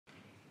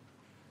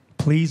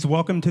Please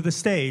welcome to the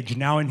stage,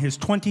 now in his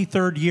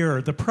 23rd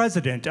year, the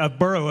president of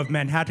Borough of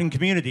Manhattan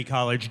Community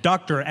College,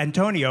 Dr.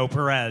 Antonio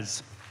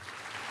Perez.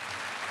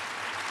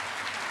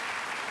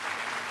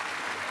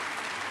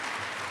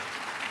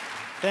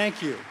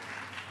 Thank you.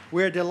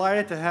 We're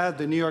delighted to have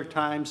the New York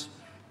Times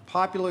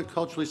popular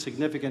culturally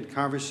significant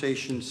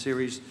conversation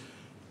series,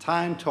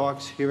 Time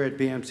Talks, here at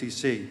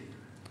BMCC.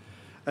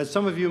 As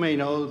some of you may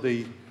know,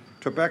 the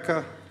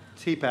Tribeca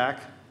TPAC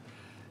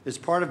is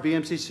part of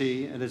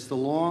BMCC and is the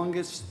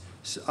longest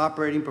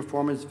operating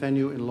performance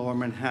venue in Lower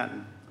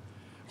Manhattan.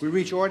 We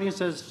reach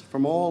audiences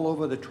from all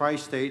over the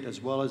tri-state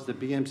as well as the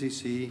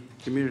BMCC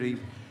community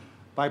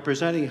by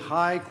presenting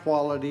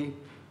high-quality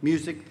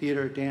music,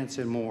 theater, dance,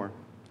 and more.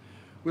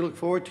 We look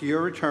forward to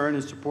your return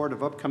in support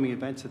of upcoming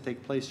events that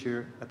take place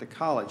here at the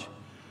college.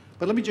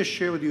 But let me just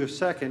share with you a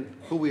second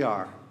who we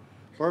are.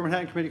 Lower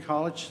Manhattan Community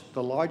College,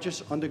 the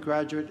largest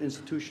undergraduate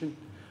institution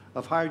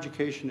of higher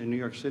education in New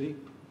York City,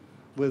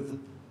 with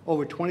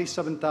over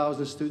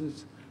 27,000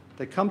 students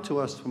that come to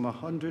us from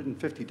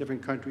 150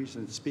 different countries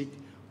and speak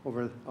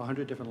over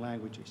 100 different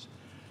languages.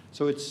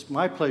 So it's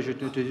my pleasure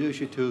to introduce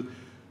you to,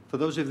 for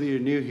those of you who are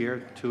new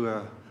here, to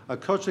a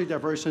culturally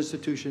diverse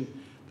institution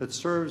that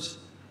serves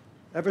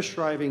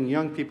ever-striving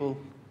young people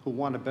who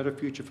want a better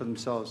future for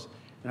themselves,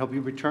 and hope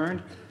you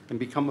return and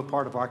become a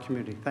part of our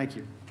community. Thank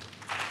you.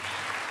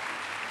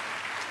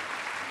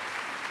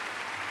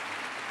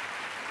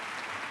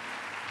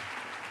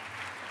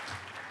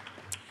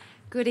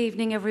 Good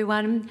evening,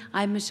 everyone.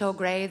 I'm Michelle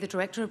Gray, the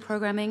Director of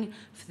Programming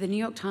for the New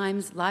York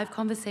Times live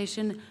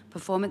conversation,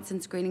 performance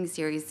and screening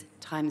series,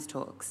 Times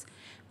Talks,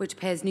 which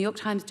pairs New York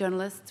Times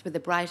journalists with the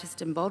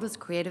brightest and boldest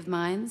creative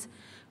minds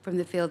from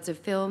the fields of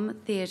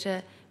film,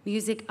 theatre,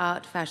 music,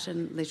 art,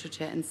 fashion,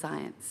 literature, and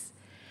science.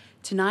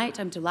 Tonight,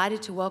 I'm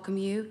delighted to welcome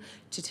you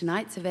to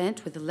tonight's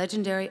event with the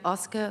legendary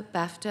Oscar,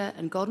 BAFTA,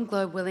 and Golden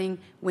Globe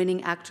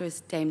winning actress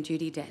Dame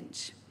Judi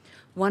Dench.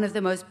 One of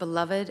the most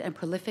beloved and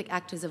prolific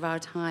actors of our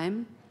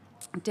time,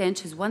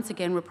 Dench has once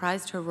again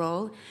reprised her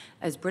role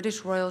as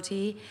British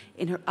royalty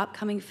in her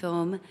upcoming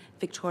film,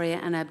 Victoria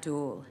and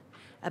Abdul,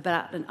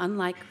 about an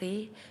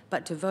unlikely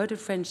but devoted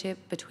friendship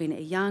between a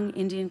young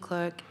Indian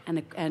clerk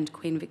and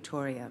Queen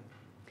Victoria.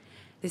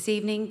 This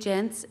evening,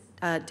 Dench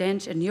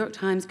and New York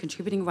Times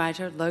contributing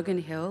writer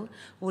Logan Hill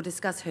will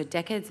discuss her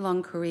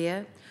decades-long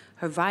career,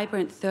 her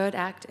vibrant third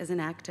act as an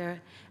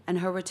actor, and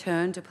her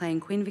return to playing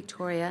Queen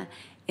Victoria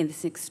in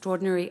this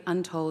extraordinary,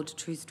 untold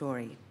true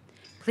story.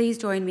 Please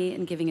join me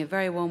in giving a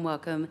very warm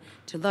welcome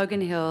to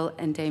Logan Hill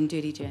and Dame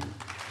Judi Dench.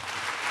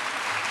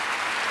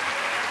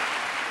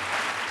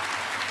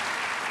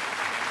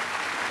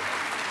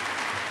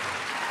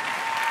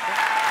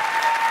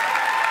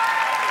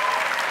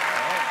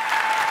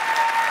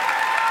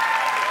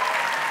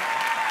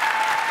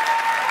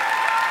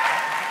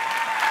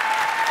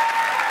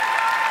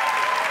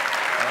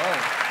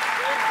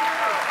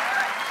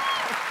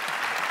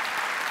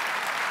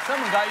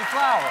 Someone got you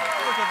flowers.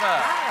 Look at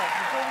that.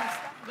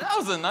 That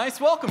was a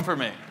nice welcome for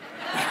me.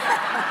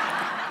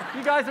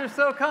 You guys are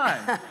so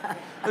kind.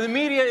 The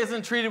media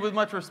isn't treated with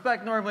much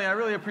respect normally. I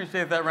really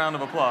appreciate that round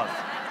of applause.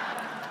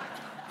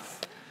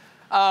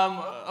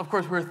 Of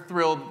course, we're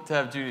thrilled to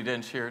have Judi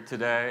Dench here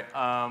today.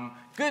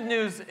 Good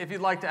news, if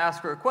you'd like to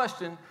ask her a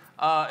question, is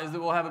that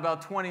we'll have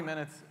about 20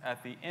 minutes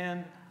at the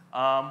end.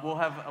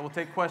 We'll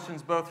take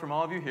questions both from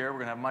all of you here. We're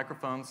going to have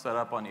microphones set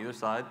up on either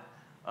side,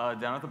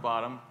 down at the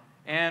bottom.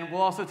 And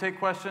we'll also take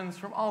questions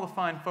from all the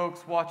fine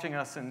folks watching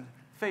us in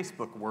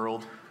Facebook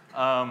world.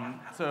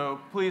 So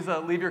please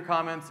leave your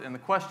comments in the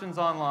questions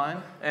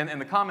online, and in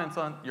the comments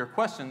on your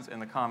questions in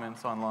the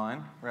comments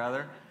online,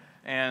 rather.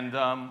 And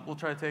we'll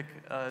try to take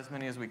as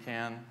many as we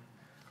can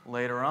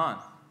later on.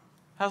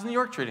 How's New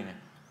York treating you?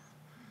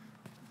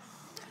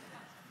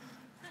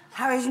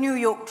 How is New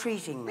York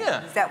treating me?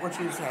 Yeah. Is that what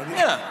you said?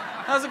 Yeah.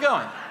 How's it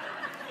going?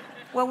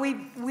 Well,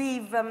 we've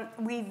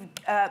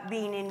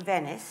been in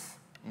Venice,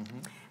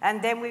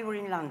 and then we were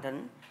in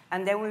London,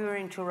 and then we were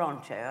in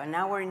Toronto, and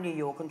now we're in New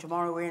York, and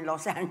tomorrow we're in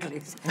Los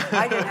Angeles.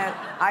 I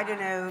don't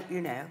know,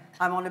 you know,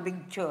 I'm on a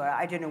big tour.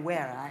 I don't know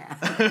where I am.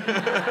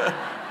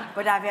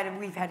 But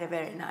we've had a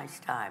very nice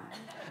time.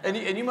 And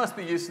you must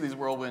be used to these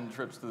whirlwind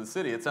trips to the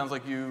city. It sounds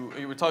like you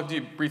were talking to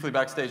you briefly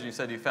backstage, and you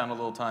said you found a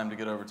little time to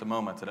get over to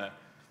MoMA today.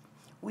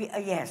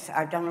 Yes,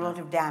 I've done a lot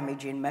of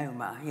damage in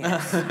MoMA,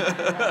 yes.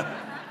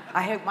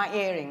 I hope my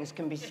earrings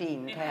can be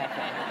seen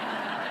carefully.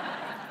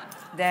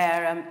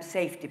 They're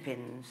safety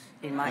pins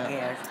in my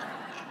ears,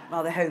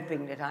 rather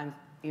hoping that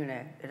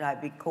that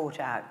I'd be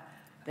caught out,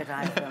 that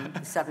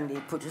I've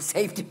suddenly put a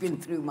safety pin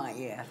through my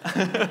ear.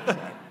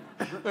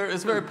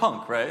 It's very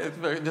punk, right?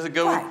 Does it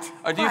go?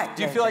 Quite.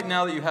 Do you feel like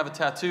now that you have a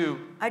tattoo,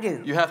 I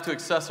do. You have to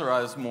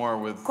accessorize more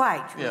with?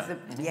 Quite. Yeah.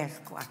 Yes,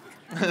 quite.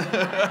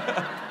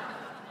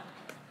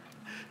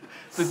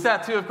 The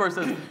tattoo, of course,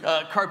 says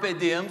 "Carpe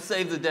Diem,"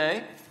 save the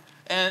day,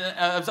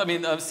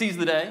 and seize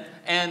the day.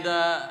 And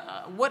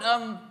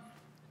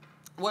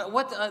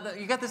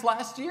you got this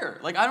last year?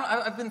 Like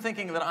I've been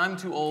thinking that I'm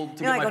too old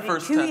to get my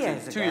first tattoo. I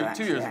got it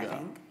 2 years ago.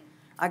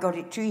 I got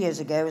it 2 years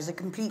ago as a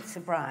complete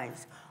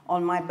surprise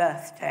on my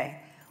birthday,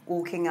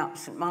 walking up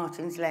St.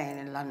 Martin's Lane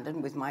in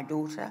London with my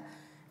daughter,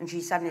 and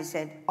she suddenly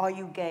said, "Are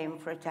you game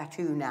for a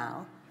tattoo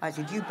now?" I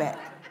said, "You bet."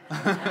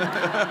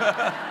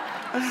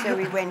 So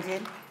we went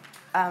in,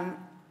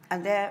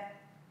 and there,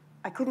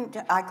 it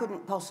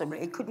couldn't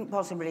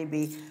possibly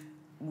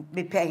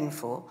be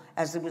painful,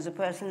 as there was a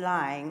person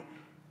lying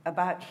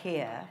about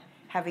here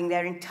having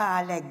their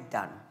entire leg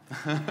done.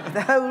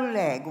 The whole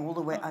leg, all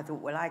the way. I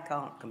thought, well, I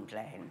can't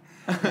complain.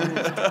 There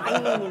was a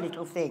tiny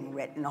little thing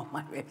written on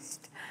my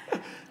wrist.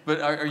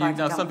 But are you Quite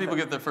now? Some comfort. people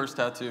get their first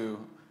tattoo,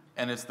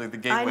 and it's the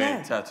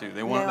gateway tattoo.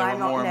 They want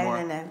more and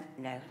more.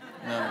 No.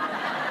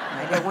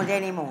 I don't want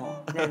any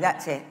more. No,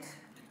 that's it.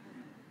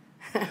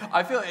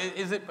 I feel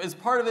is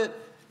part of it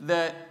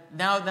that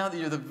now that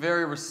you're the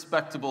very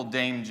respectable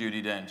Dame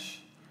Judi Dench.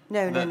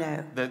 No.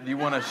 That you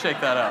want to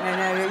shake that up.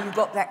 No, you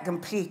got that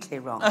completely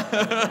wrong.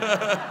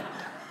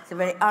 It's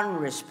very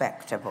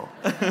unrespectable.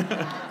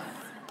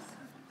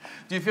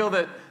 Do you feel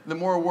that the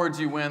more awards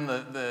you win,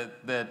 the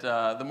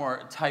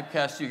more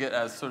typecast you get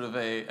as sort of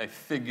a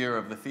figure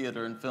of the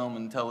theater and film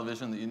and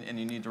television, and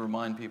you need to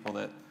remind people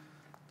that?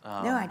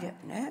 No, I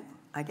don't. No,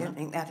 I don't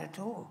think that at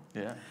all.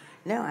 Yeah.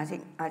 No, I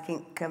think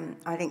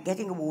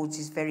getting awards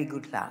is very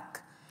good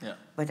luck. Yeah.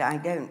 But I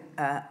don't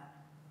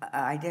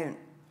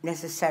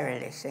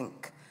necessarily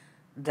think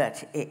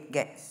that it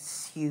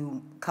gets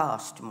you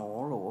cast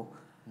more, or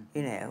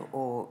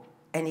or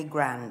any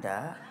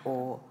grander,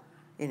 or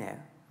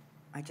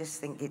I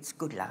just think it's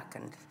good luck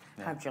and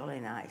how jolly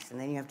nice, and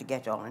then you have to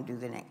get on and do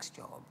the next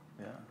job.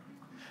 Yeah.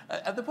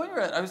 At the point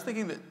you're at, I was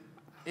thinking that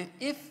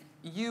if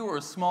you or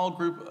a small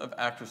group of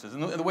actresses,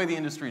 and the way the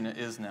industry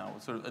is now,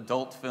 with sort of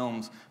adult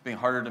films being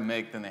harder to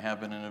make than they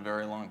have been in a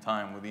very long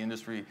time, with the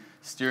industry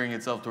steering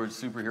itself towards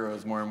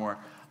superheroes more and more,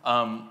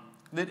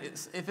 that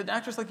if an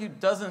actress like you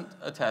doesn't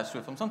attach to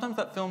a film, sometimes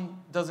that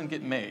film doesn't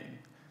get made.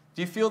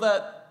 Do you feel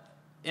that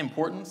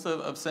importance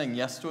of saying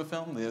yes to a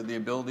film, the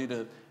ability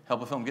to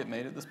help a film get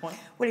made at this point?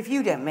 Well, if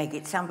you don't make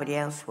it, somebody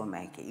else will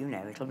make it.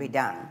 It'll be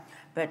done.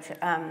 But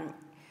I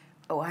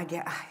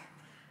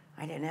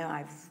don't know.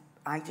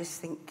 I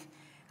think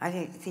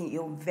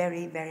you're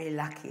very, very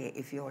lucky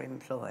if you're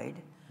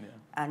employed,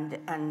 and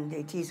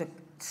it is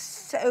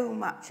so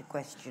much a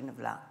question of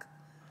luck.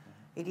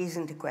 It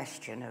isn't a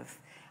question of.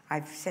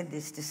 I've said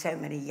this to so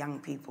many young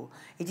people.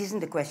 It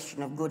isn't a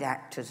question of good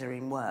actors are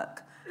in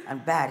work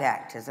and bad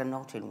actors are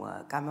not in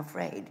work. I'm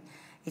afraid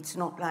it's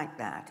not like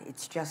that.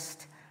 It's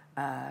just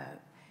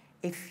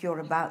if you're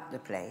about the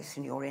place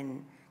and you're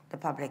in the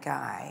public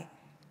eye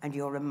and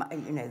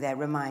they're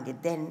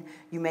reminded, then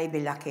you may be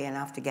lucky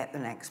enough to get the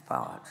next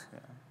part. Yeah.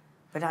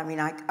 But I mean,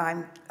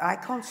 I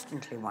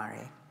constantly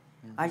worry.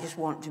 Mm-hmm. I just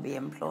want to be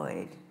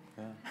employed.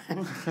 Yeah.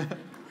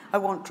 I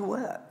want to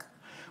work.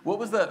 What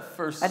was that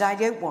first? And I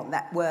don't want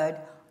that word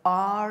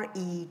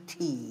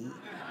R-E-T-I-R-E.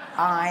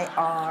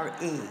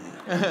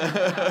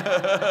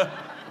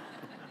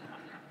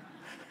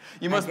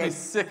 You must be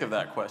sick of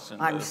that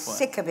question. I'm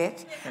sick of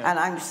it, and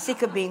I'm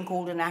sick of being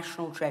called a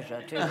national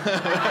treasure, too.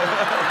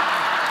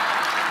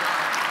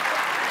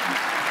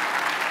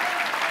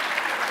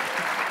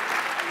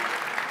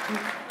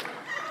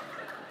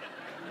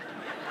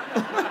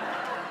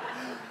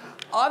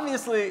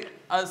 Obviously,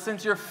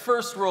 since your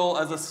first role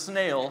as a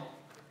snail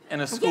in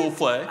a school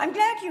play. I'm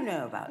glad you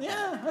know about that.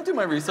 Yeah, I do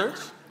my research.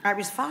 I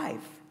was 5.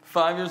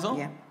 5 years old?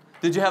 Yeah.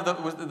 Did you have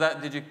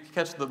did you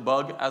catch the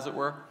bug, as it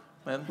were,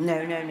 then? No,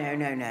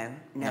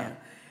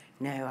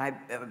 I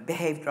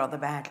behaved rather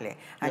badly.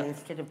 And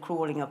instead of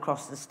crawling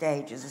across the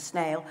stage as a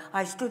snail,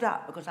 I stood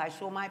up because I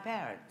saw my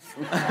parents.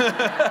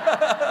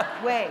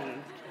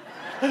 Waved.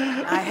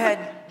 I heard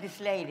this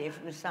lady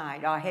from the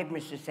side, our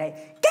headmistress,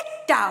 say,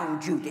 "Get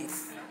down,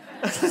 Judith."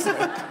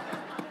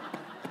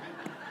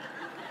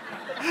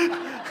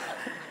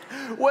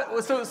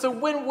 So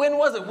when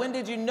was it? When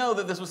did you know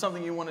that this was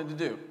something you wanted to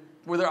do?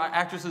 Were there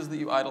actresses that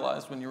you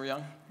idolized when you were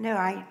young? No,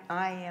 I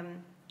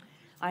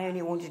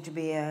only wanted to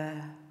be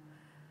a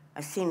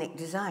scenic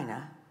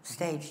designer,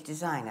 stage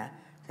designer.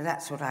 So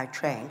that's what I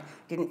trained.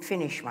 Didn't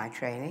finish my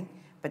training,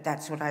 but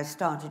that's what I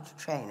started to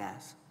train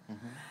as.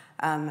 Mm-hmm.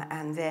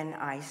 And then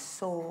I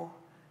saw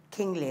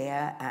King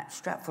Lear at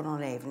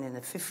Stratford-on-Avon in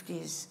the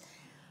 50s,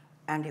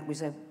 and it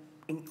was an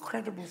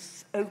incredible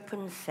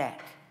open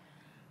set.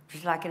 It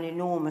was like an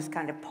enormous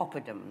kind of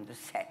popperdom, the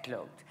set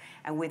looked,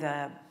 and with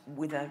a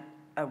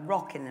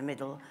rock in the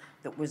middle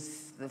that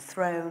was the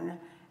throne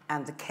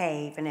and the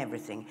cave and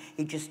everything.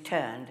 It just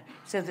turned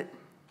so that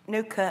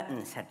no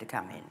curtains had to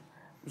come in.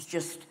 It was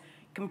just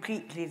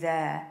completely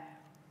there,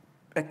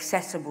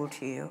 accessible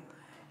to you,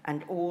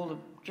 and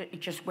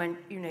it just went,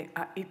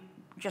 it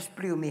just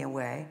blew me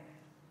away.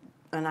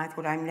 And I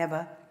thought, I'm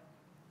never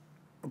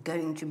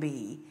going to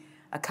be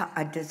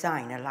a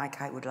designer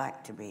like I would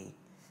like to be.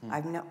 I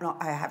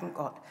haven't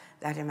got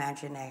that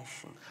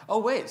imagination. Oh,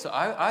 wait, so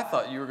I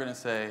thought you were going to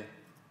say,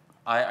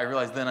 I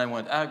realized then I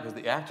went out because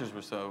the actors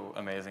were so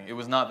amazing. It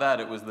was not that,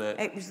 it was that...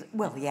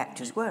 Well, the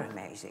actors were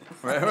amazing.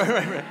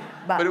 Right.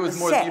 But it was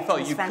more that you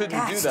felt you couldn't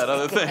do that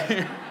other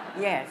thing.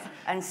 Yes.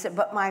 And so,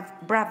 but my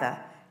brother,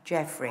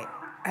 Geoffrey,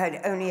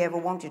 had only ever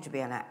wanted to be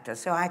an actor,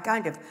 so I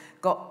kind of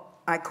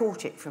I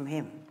caught it from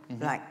him,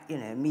 like, you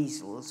know,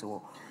 measles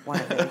or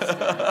one of those things.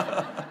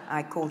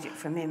 I caught it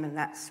from him, and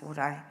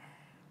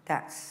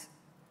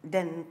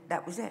then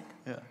that was it.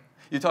 Yeah.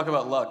 You talk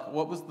about luck.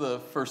 What was the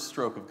first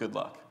stroke of good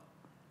luck?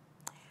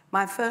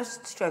 My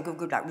first stroke of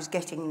good luck was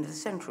getting into the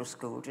Central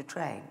School to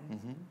train.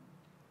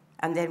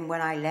 And then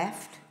when I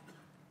left,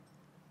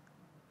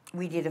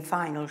 we did a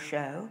final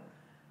show,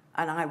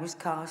 and I was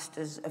cast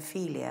as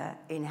Ophelia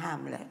in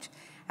Hamlet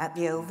at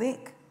the Old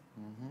Vic.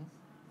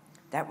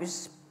 That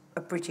was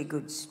a pretty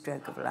good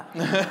stroke of luck.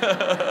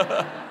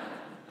 I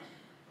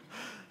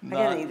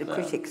don't think the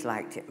critics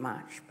liked it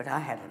much, but I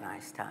had a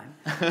nice time.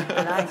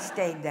 And I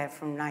stayed there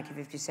from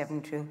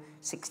 1957 to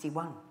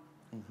 61.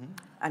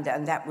 And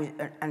that was,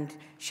 and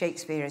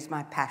Shakespeare is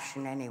my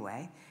passion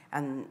anyway,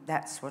 and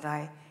that's what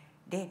I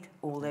did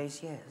all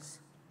those years.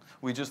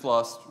 We just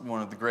lost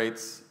one of the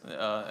greats,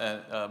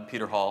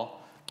 Peter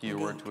Hall. You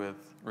Indeed. worked with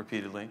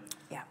repeatedly.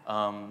 Yeah.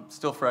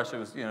 Still fresh. It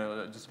was, you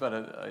know, just about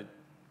a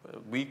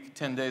week,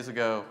 10 days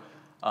ago.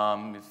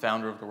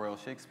 Founder of the Royal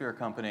Shakespeare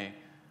Company,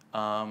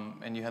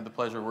 and you had the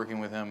pleasure of working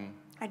with him.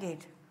 I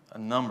did. A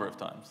number of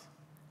times.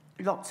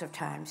 Lots of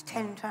times,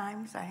 10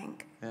 times, I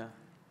think. Yeah.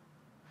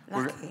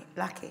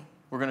 Lucky.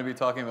 We're going to be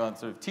talking about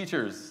sort of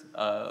teachers,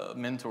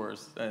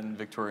 mentors, and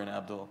Victoria and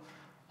Abdul.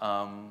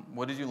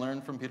 What did you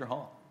learn from Peter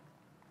Hall?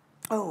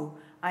 Oh,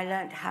 I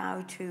learned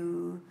how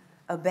to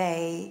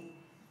obey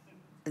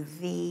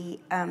the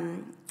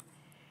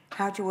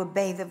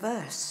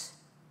verse.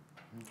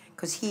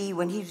 Because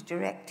when he was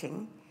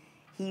directing,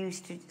 he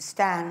used to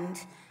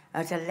stand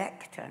at a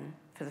lectern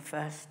for the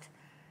first,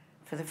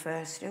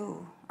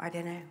 I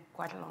don't know,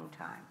 quite a long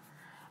time.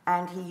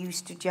 And he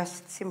used to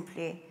just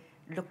simply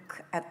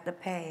look at the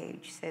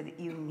page so that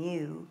you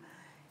knew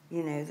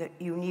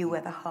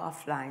where the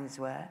half lines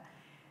were.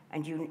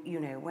 And you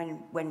know,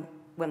 when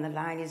the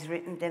line is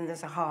written, then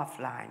there's a half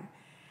line.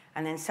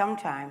 And then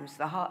sometimes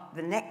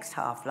the next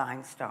half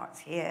line starts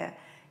here.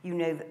 You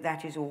know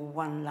that is all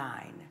one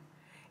line.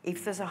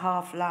 If there's a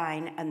half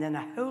line and then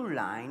a whole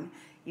line,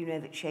 you know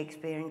that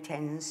Shakespeare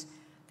intends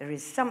there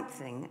is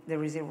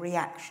a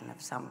reaction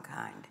of some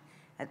kind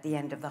at the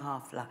end of the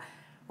half line.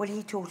 Well,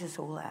 he taught us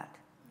all that.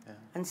 Yeah.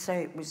 And so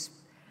it was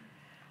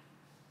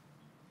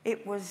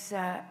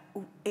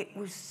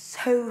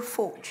so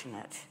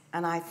fortunate,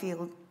 and I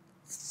feel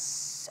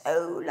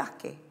so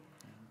lucky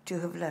to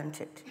have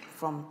learnt it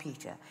from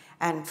Peter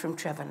and from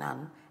Trevor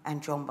Nunn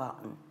and John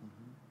Barton.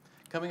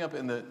 Coming up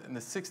in the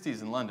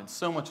 60s in London,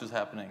 so much is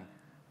happening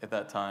at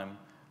that time.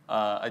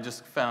 I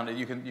just found it.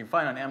 You can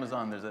find on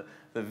Amazon. There's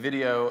the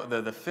video,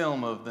 the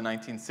film of the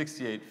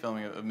 1968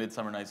 filming of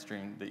Midsummer Night's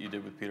Dream that you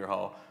did with Peter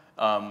Hall,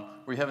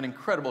 where you have an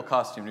incredible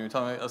costume. Can you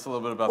tell us a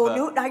little bit about that?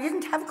 No, I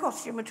didn't have a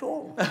costume at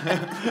all.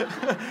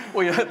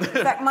 Well, in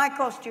fact, my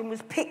costume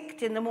was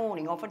picked in the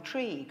morning off a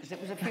tree because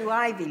it was a few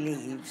ivy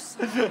leaves,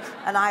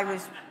 and I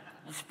was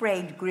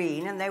sprayed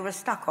green, and they were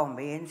stuck on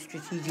me in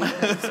strategic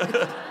ways.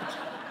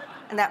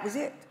 And that was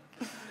it.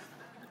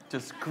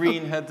 Just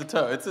green head to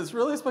toe. It's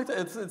really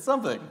spectacular. It's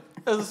something.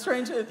 It's a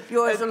strange.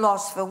 You're at a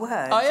loss for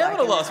words. I am at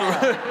a loss for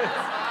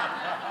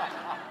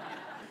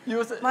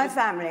words. My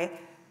family,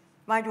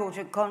 my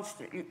daughter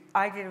constantly.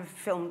 I did a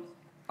film.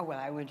 Oh, well,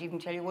 I won't even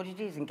tell you what it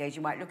is in case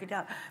you might look it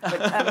up.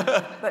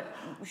 But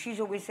she's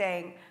always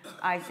saying,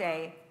 I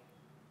say,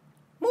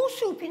 more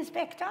soup,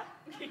 Inspector.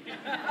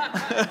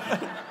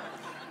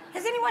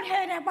 Has anyone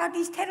heard about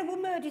these terrible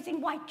murders in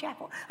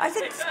Whitechapel? I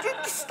said,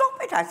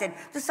 stop it. I said,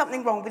 there's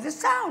something wrong with the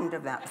sound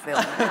of that film.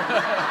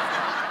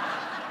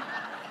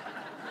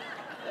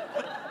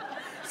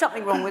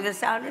 Something wrong with the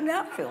sound in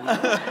that film.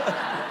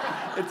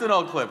 It's an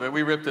old clip.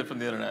 We ripped it from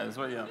the internet. It's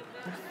what, yeah.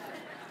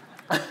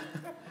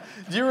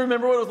 Do you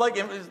remember what it was like?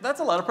 That's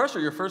a lot of pressure.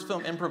 Your first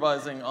film,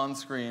 improvising on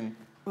screen,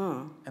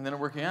 and then it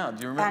working out.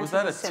 Do you remember? Was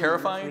that a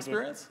terrifying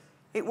experience?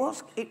 It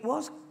was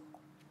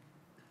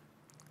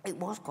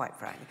quite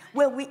frightening.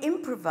 Well, we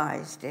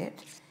improvised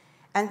it,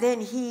 and then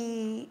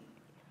he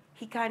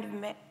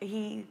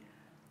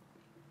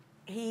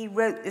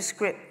wrote the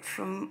script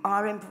from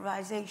our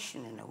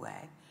improvisation in a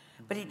way.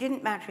 But it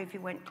didn't matter if he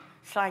went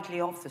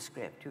slightly off the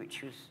script,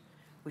 which was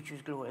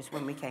glorious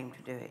when we came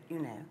to do it, you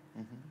know.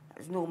 It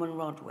was Norman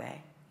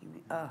Rodway.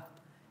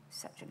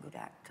 Such a good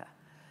actor.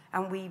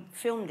 And we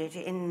filmed it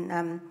in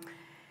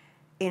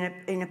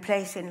a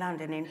place in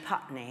London, in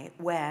Putney,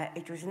 where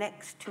it was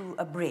next to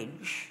a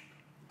bridge,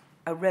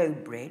 a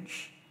road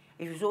bridge.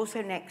 It was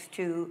also next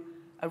to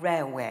a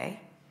railway,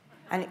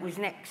 and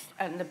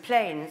and the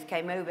planes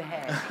came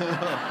overhead.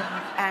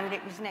 And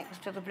it was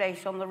next to the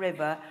place on the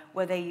river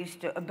where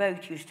a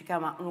boat used to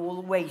come up and all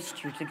the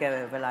waste used to go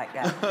over like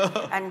that.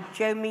 And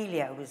Joe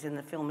Melia was in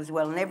the film as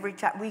well, and every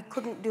time, we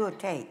couldn't do a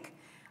take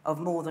of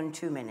more than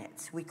 2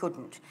 minutes. We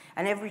couldn't.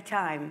 And every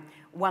time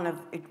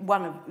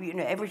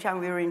every time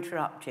we were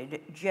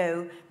interrupted,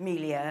 Joe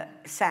Melia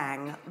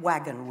sang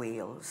Wagon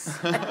Wheels.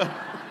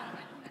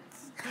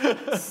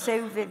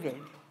 So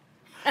vivid.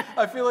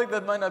 I feel like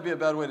that might not be a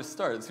bad way to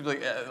start. It seems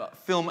like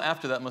film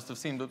after that must have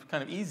seemed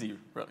kind of easy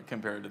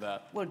compared to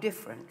that. Well,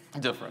 different.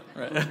 Different,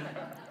 right?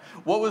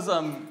 What was,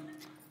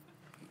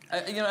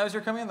 as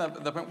you're coming in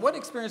that point, what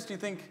experience do you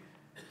think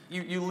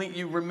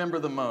you remember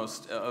the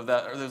most of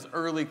that, or those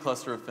early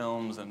cluster of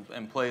films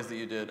and plays that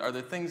you did? Are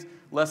there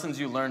lessons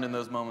you learned in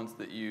those moments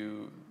that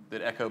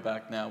echo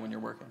back now when you're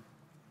working?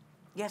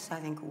 Yes, I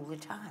think all the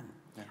time.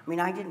 Yeah. I mean,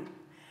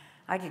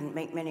 I didn't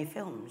make many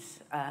films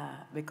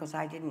because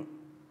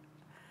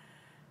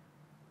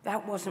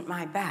that wasn't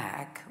my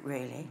bag,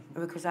 really,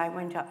 because I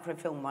went up for a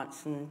film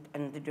once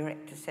and the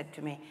director said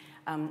to me,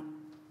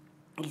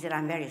 he said,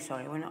 "I'm very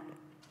sorry,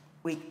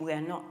 we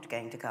are not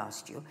going to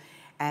cast you,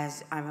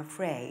 as I'm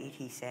afraid,"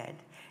 he said,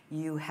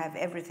 "you have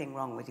everything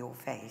wrong with your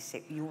face.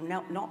 You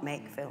will not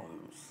make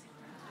films."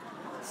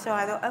 So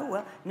I thought, oh,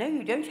 well, no,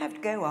 you don't have to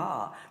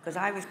go, because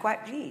I was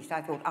quite pleased.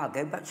 I thought, I'll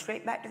go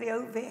straight back to the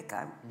old Vic.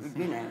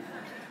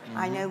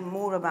 I know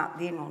more about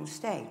being on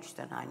stage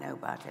than I know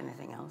about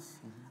anything else.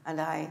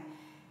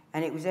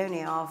 And it was only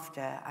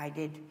after I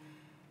did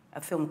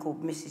a film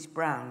called Mrs.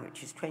 Brown,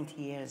 which is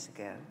 20 years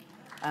ago,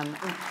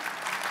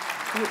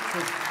 which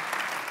was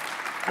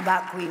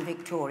about Queen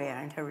Victoria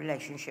and her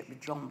relationship with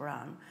John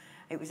Brown.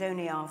 It was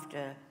only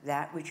after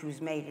that, which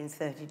was made in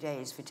 30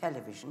 days for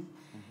television,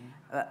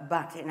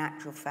 but in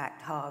actual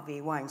fact,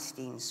 Harvey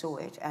Weinstein saw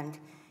it, and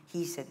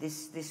he said,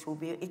 this will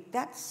be,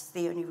 that's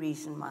the only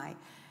reason my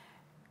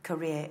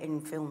career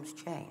in films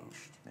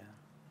changed. Yeah.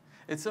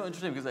 It's so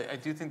interesting because I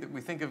do think that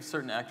we think of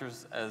certain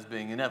actors as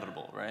being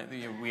inevitable, right?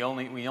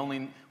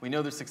 We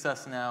know their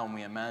success now, and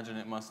we imagine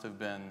it must have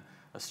been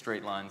a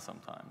straight line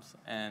sometimes,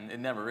 and it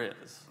never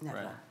is.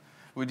 Never.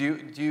 Right?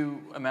 Do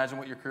you imagine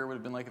what your career would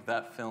have been like if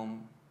that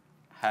film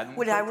hadn't?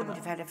 Well, I wouldn't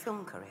have had a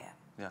film career.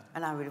 Yeah.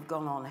 And I would have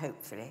gone on,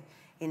 hopefully,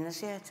 in the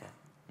theatre.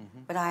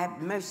 But I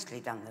have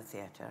mostly done the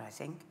theatre, I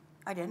think.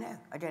 I don't know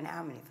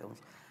how many films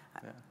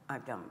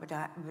I've done, but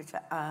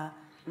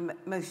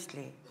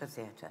mostly the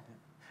theatre.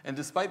 And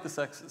despite the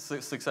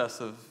success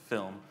of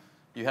film,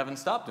 you haven't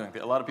stopped doing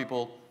it. A lot of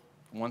people,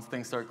 once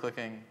things start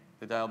clicking,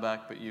 they dial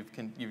back, but you've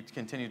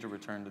continued to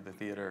return to the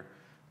theatre.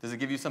 Does it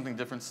give you something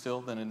different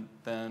still than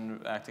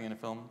acting in a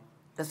film?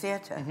 The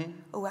theatre?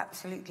 Oh,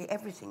 absolutely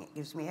everything. It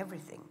gives me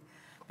everything.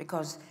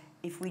 Because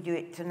if we do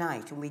it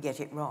tonight and we get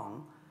it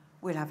wrong,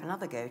 we'll have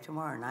another go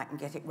tomorrow night and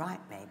get it right,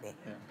 maybe.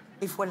 Yeah.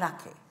 If we're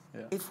lucky.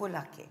 Yeah. If we're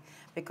lucky.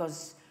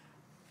 Because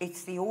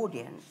it's the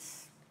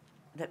audience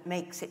that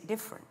makes it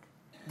different.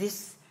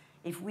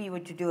 If we were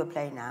to do a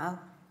play now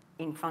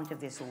in front of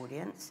this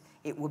audience,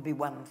 it would be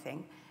one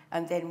thing,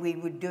 and then we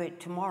would do it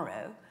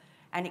tomorrow,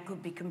 and it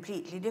could be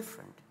completely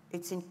different.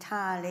 It's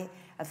entirely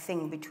a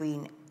thing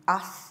between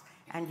us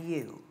and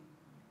you.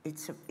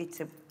 It's an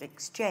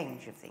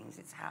exchange of things.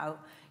 It's how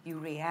you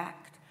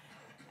react,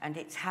 and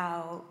it's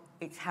how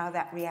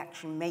that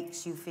reaction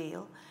makes you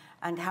feel,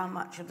 and how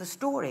much of the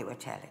story we're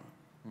telling.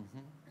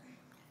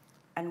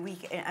 And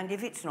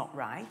if it's not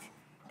right,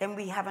 then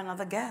we have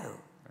another go.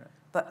 Right.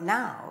 But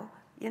now,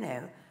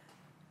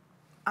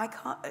 I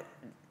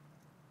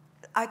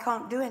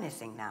can't do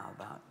anything now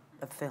about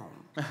a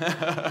film.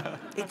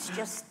 It's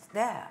just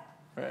there.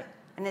 Right.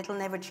 And it'll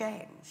never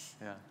change.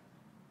 Yeah.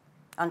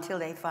 Until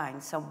they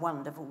find some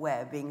wonderful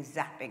way of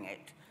zapping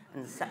it,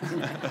 and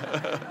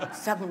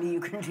suddenly you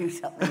can do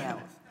something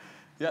else.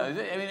 Yeah, I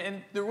mean,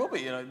 and there will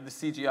be, the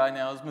CGI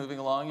now is moving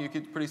along.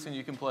 Pretty soon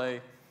you can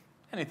play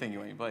anything you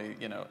want. You play,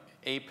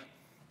 ape,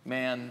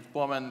 man,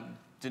 woman.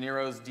 De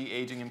Niro's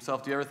de-aging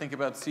himself. Do you ever think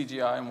about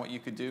CGI and what you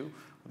could do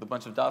with a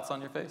bunch of dots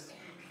on your face?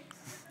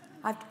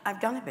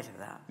 I've done a bit of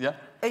that. Yeah?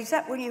 Is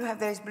that when you have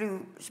those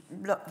blue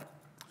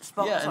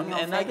spots on your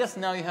face? And I guess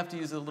now you have to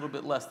use it a little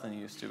bit less than you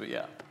used to, but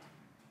yeah.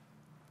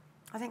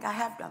 I think I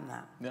have done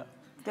that. Yeah.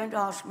 Don't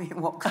ask me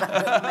what, because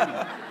I don't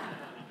remember.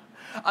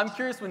 I'm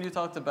curious when you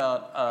talked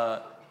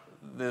about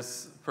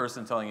this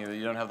person telling you that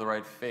you don't have the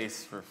right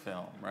face for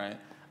film, right?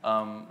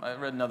 I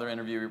read another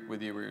interview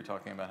with you where you were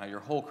talking about how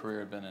your whole career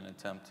had been an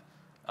attempt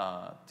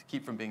to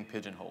keep from being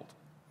pigeonholed.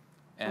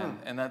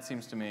 And that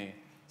seems to me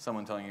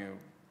someone telling you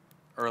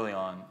early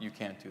on, you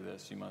can't do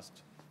this, you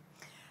must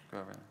go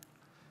over there.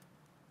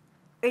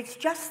 It's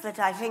just that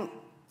I think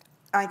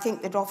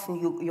that often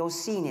you're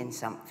seen in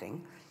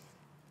something,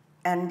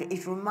 and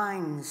it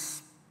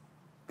reminds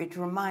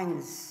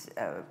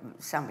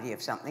somebody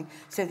of something,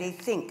 so they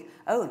think,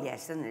 oh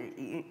yes,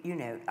 and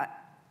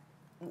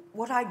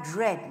what I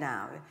dread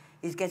now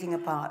is getting a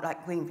part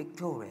like Queen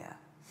Victoria,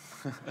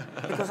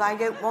 because I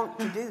don't want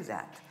to do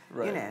that.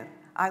 Right.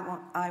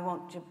 I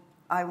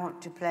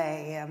want to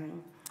play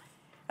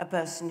a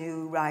person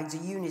who rides a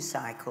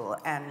unicycle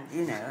and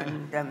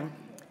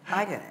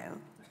I don't know,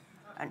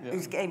 and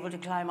is able to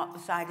climb up the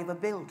side of a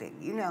building.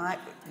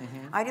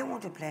 I don't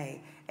want to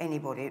play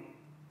anybody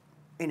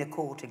in a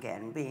court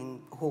again,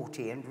 being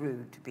haughty and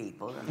rude to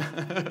people.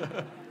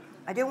 And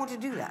I don't want to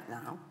do that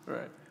now.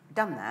 Right.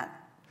 Done that.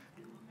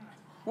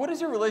 What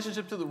is your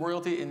relationship to the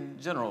royalty in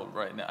general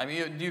right now? I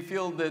mean, do you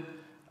feel that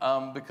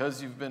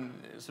because you've been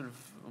sort of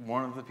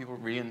one of the people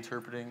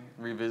reinterpreting,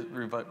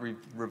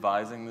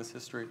 revising this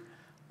history,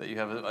 that you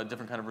have a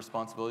different kind of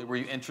responsibility? Were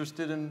you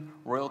interested in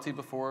royalty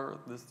before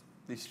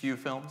these few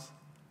films?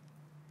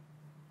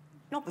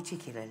 Not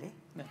particularly.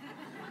 No.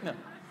 No.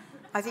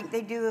 I think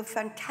they do a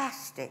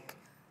fantastic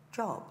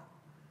job,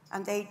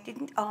 and they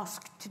didn't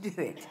ask to do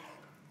it.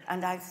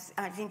 And I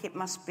think it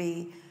must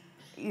be,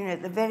 you know,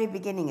 at the very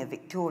beginning of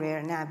Victoria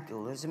and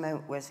Abdul, there's a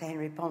moment where Sir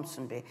Henry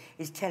Ponsonby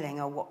is telling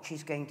her what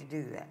she's going to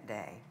do that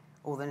day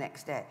or the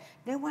next day.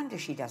 No wonder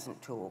she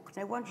doesn't talk.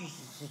 No wonder she's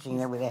sitting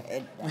there with her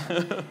head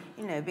down.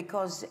 You know,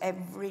 because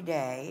every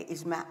day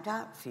is mapped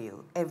out for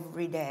you.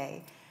 Every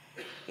day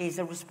is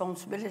a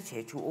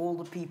responsibility to all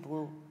the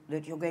people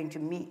that you're going to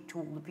meet, to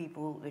all the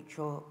people that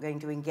you're going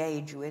to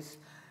engage with.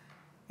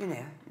 You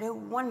know, no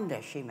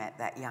wonder she met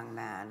that young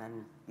man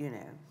and, you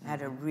know,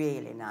 had a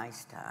really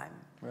nice time.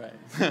 Right.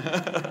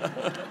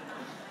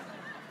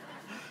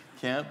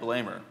 Can't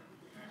blame her.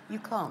 You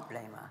can't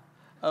blame her.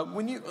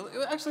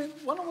 Actually,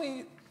 why don't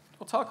we'll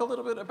talk a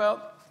little bit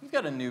about, you've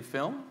got a new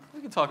film.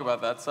 We can talk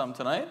about that some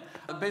tonight.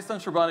 Based on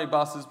Sharbani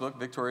Abbas's book,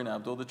 Victoria and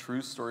Abdul, The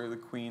True Story of the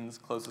Queen's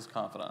Closest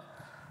Confidant.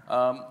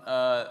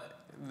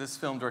 This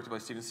film, directed by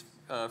Stephen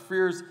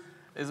Frears,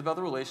 is about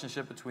the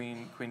relationship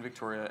between Queen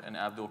Victoria and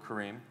Abdul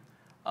Karim,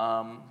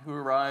 who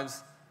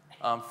arrives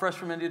fresh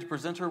from India to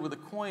present her with a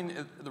coin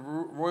at the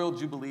Royal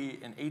Jubilee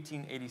in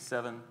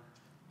 1887,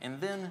 and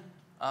then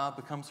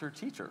becomes her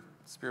teacher,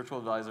 spiritual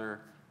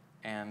advisor,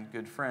 and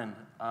good friend.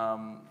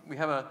 We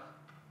have a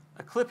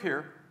clip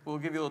here. We'll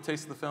give you a little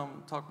taste of the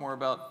film, talk more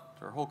about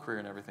her whole career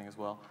and everything as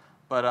well.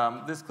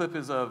 But this clip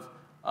is of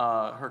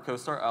her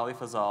co-star, Ali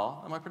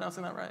Fazal. Am I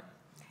pronouncing that right?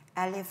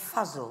 Ali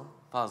Fazal.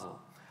 Fazal.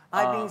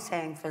 I've been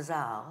saying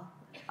Fazal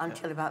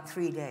until about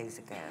 3 days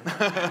ago,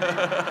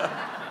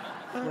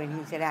 when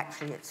he said,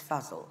 actually, it's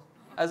Fazal.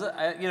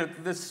 You know,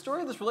 the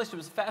story of this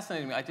relationship is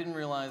fascinating to me. I didn't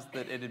realize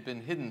that it had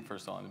been hidden for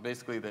so long.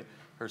 Basically, that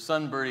her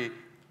son, Bertie,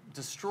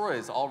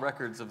 destroys all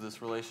records of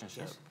this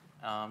relationship. Yes.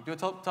 Do you want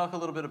to talk a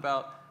little bit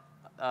about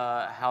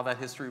how that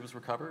history was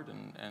recovered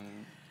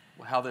and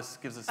how this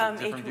gives us a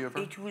different view of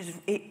her?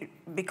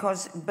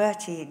 Because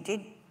Bertie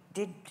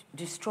did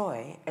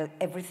destroy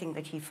everything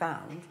that he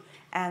found,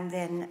 and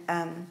then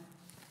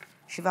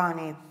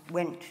Shivani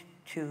went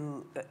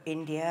to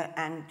India,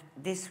 and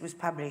this was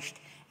published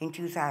in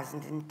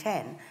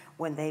 2010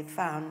 when they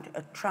found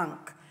a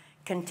trunk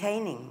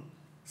containing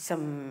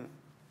some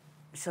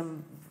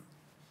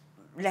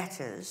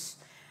letters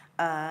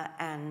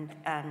and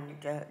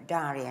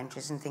diary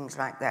entries and things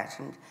like that,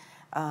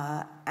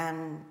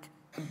 and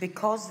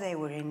because they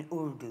were in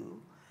Urdu,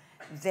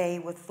 they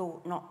were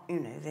thought not,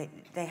 you know,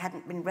 they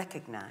hadn't been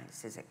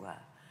recognized, as it were.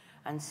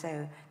 And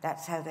so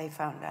that's how they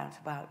found out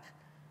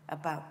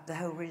about the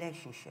whole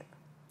relationship.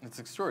 It's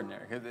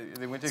extraordinary.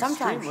 They went to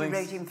Sometimes extreme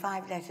lengths. she wrote him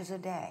 5 letters a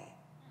day.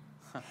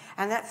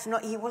 And that's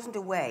not, he wasn't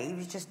away, he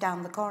was just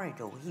down the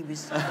corridor. He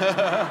was...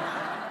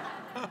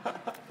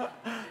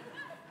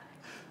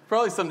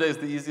 Probably some days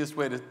the easiest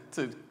way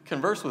to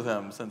converse with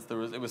him, since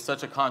it was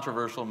such a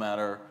controversial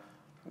matter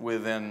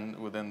within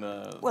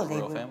the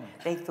royal family.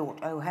 They thought,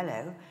 oh,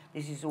 hello,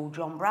 this is all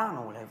John Brown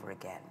all over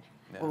again.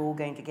 Yeah. We're all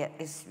going to get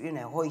this, you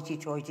know,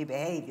 hoity-toity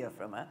behaviour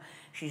from her.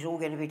 She's all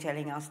going to be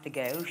telling us to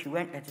go. She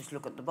won't let us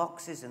look at the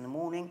boxes in the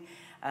morning.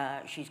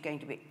 She's going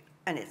to be...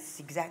 And it's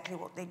exactly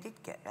what they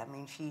did get. I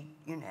mean, she,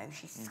 you know,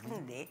 she's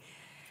suddenly,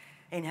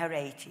 in her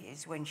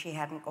 80s, when she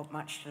hadn't got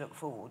much to look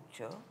forward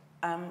to,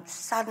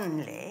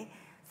 suddenly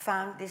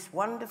found this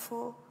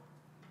wonderful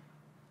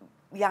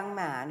young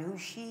man who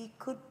she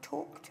could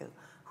talk to,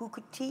 who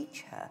could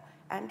teach her,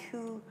 and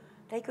who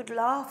they could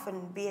laugh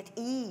and be at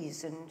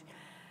ease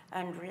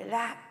and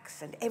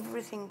relax and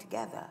everything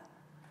together.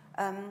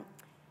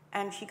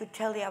 And she could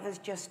tell the others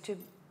just to,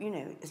 you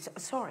know,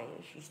 sorry.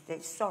 She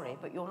said, sorry,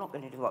 but you're not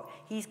going to do what?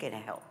 He's going to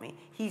help me.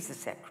 He's the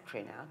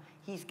secretary now.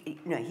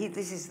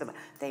 This is the...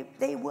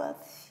 They were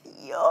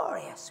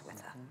furious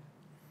with her.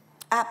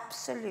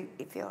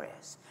 Absolutely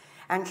furious.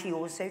 And she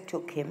also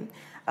took him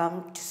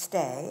to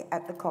stay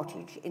at the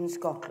cottage in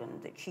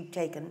Scotland that she'd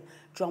taken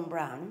John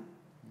Brown.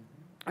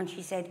 And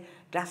she said,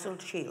 Glassell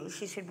Shields,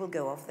 she said, we'll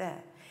go off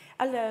there.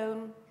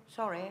 Alone,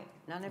 sorry,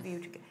 none of you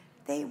together.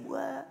 They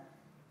were,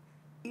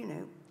 you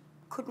know,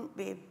 couldn't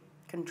be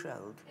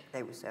controlled.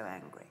 They were so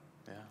angry.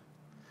 Yeah.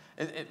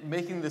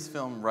 Making this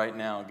film right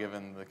now,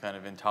 given the kind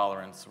of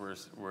intolerance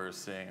we're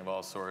seeing of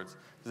all sorts,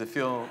 does it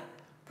feel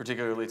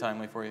particularly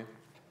timely for you?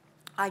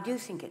 I do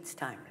think it's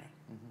timely.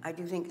 I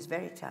do think it's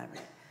very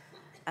timely.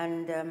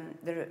 And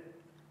there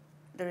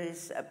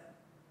is, I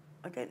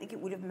don't think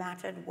it would have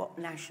mattered what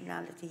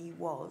nationality he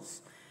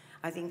was.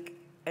 I think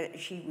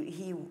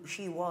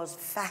she was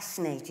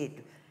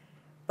fascinated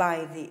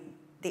by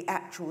the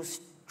actual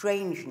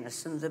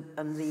strangeness and the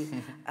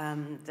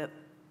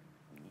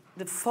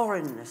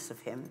foreignness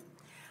of him.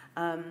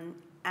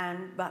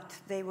 But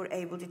they were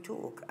able to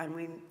talk. I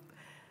mean,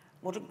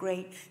 what a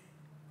great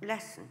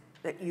lesson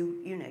that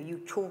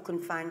you talk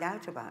and find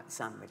out about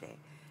somebody.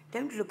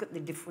 Don't look at the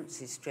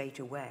differences straight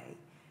away.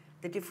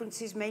 The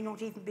differences may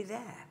not even be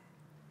there.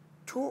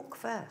 Talk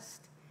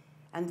first,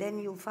 and then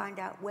you'll find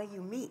out where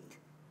you meet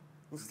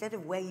instead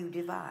of where you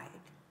divide.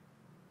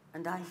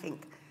 And I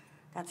think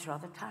that's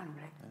rather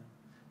timely. Yeah.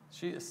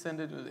 She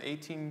ascended at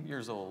 18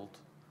 years old,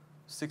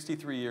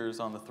 63 years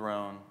on the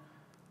throne,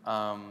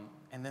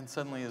 and then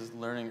suddenly is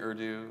learning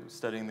Urdu,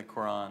 studying the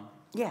Quran.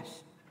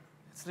 Yes.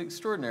 It's an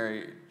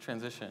extraordinary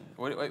transition.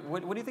 What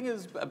do you think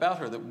is about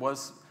her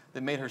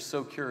that made her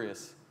so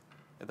curious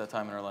at that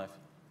time in her life?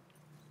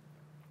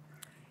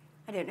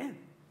 I don't know.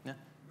 Yeah.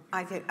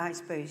 I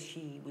suppose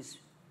she was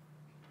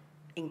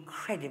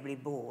incredibly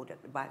bored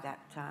by that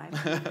time.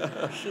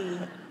 She'd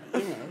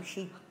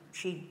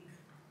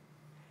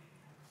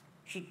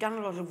done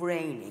a lot of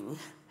reigning.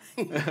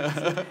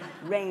 She'd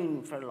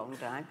reigned for a long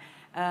time.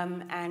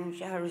 And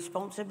her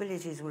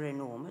responsibilities were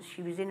enormous.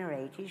 She was in her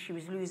 80s. She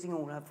was losing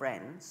all her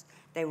friends.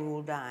 They were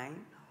all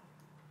dying.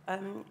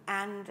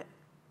 And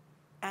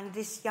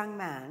this young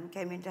man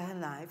came into her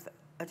life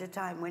at a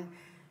time when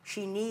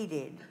she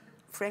needed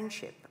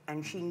friendship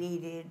and she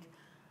needed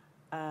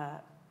a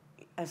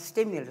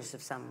stimulus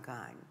of some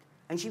kind.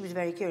 And she was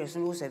very curious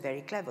and also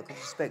very clever because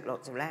she spoke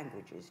lots of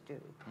languages too.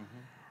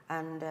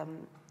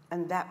 Mm-hmm.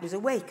 And that was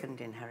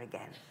awakened in her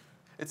again.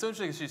 It's so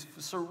interesting. She's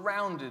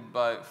surrounded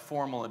by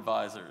formal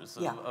advisors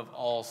of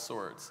all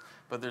sorts,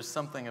 but there's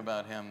something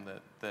about him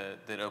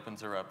that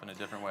opens her up in a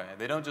different way.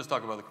 They don't just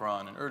talk about the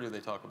Quran and Urdu, they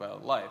talk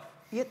about life.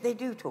 Yet they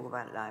do talk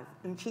about life,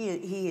 and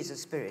he is a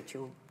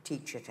spiritual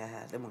teacher to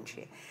her, the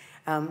Munshi.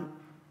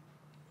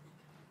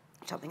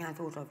 Something I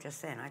thought of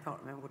just then, I can't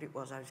remember what it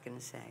was I was going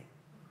to say.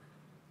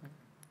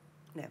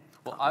 No.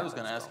 Well, I was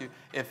going to ask you,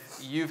 if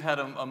you've had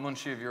a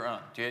Munshi of your own,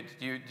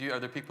 are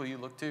there people you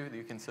look to that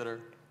you consider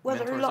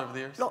mentors there are over the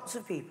years? Lots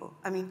of people.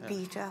 I mean,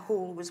 Peter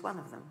Hall was one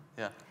of them.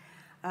 Yeah.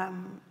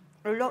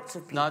 There are lots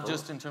of people. Not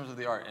just in terms of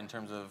the art, in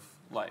terms of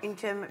life. In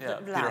terms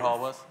of life. Peter Hall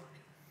was?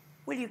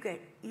 Well, you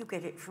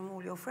get it from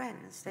all your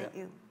friends, don't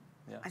you?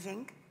 Yeah. I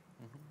think.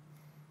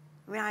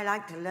 Mm-hmm. I mean, I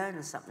like to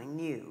learn something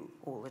new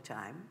all the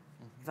time,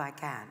 if I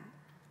can, of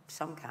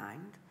some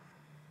kind.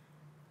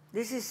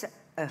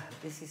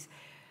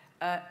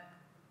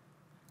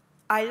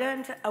 I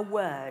learned a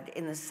word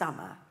in the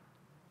summer,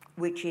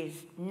 which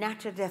is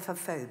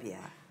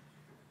natadephobia.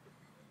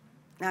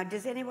 Now,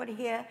 does anybody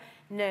here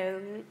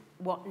know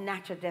what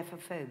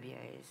natadephobia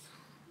is?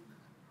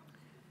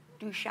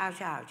 Do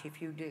shout out if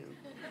you do.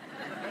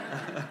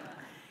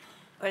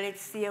 Well,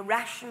 it's the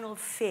irrational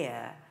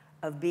fear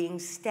of being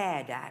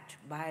stared at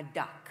by a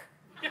duck.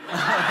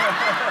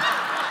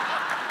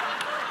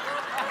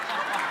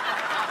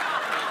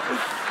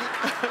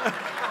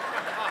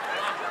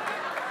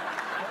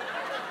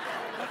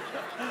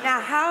 Now,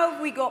 how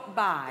have we got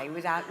by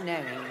without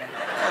knowing that?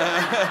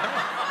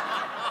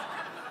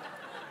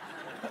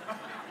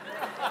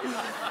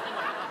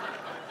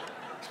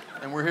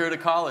 And we're here at a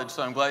college,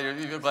 so I'm glad you're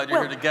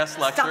here to guest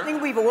lecture. Something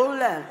we've all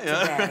learned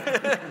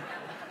today.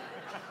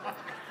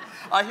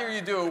 I hear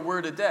you do a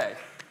word a day.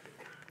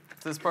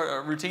 Is this part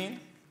a routine?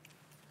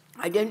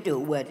 I don't do a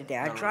word a day.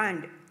 I try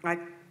and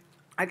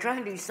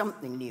do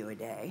something new a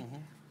day.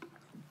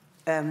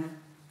 Mm-hmm.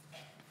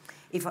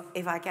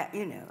 If I get,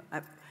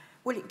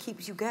 well, it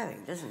keeps you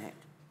going, doesn't it?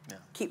 Yeah.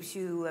 Keeps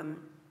you on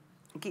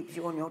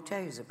your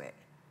toes a bit.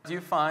 Do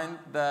you find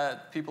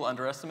that people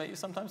underestimate you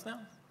sometimes now?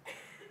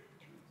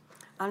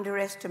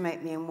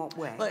 Underestimate me in what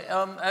way? Like,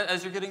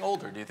 as you're getting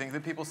older, do you think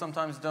that people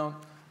sometimes don't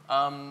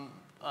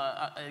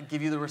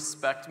give you the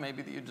respect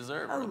maybe that you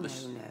deserve? Oh,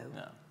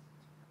 no.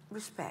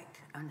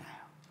 Respect? Oh, no.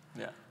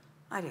 Yeah.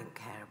 I don't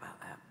care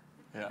about that.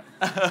 Yeah.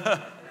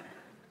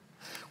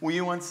 Well,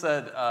 you once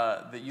said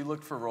that you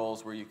looked for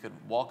roles where you could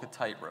walk a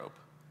tightrope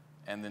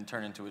and then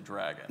turn into a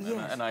dragon.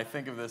 Yes. And I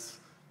think of this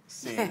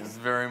scene as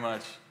very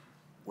much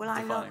what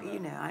I don't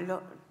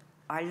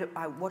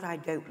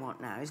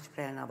want now is to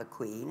play another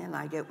queen, and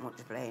I don't want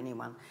to play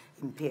anyone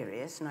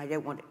imperious, and I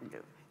don't want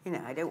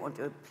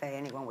to play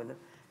anyone with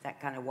that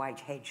kind of white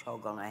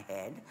hedgehog on her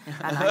head.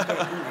 And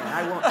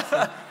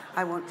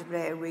I want to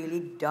play a really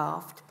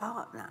daft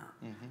part now.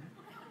 Mm-hmm.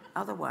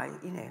 Otherwise,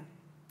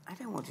 I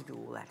don't want to do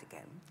all that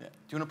again. Yeah. Do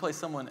you want to play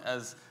someone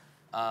as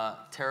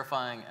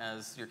terrifying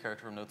as your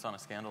character from Notes on a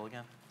Scandal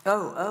again?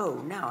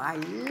 Oh, no, I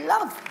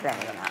loved playing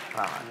that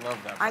part. I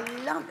love that part. I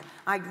loved it.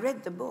 I'd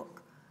read the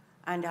book,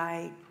 and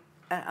I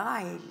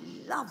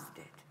loved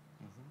it.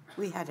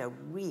 Mm-hmm. We had a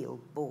real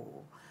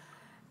ball.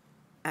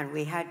 And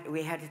we had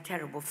a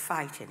terrible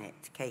fight in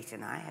it, Kate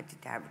and I had to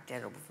have a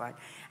terrible fight,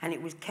 and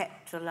it was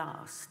kept to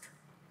last.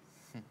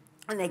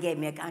 And they gave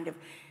me a kind of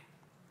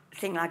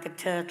thing like a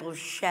turtle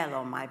shell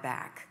on my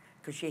back,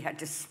 because she had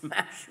to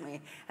smash me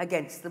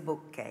against the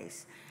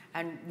bookcase.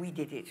 And we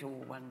did it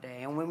all one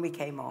day, and when we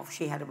came off,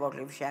 she had a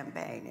bottle of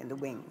champagne in the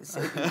wings.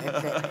 So,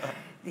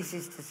 this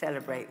is to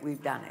celebrate,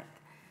 we've done it.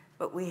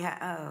 But we had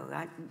a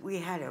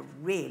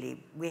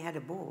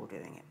ball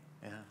doing it.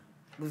 Yeah.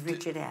 With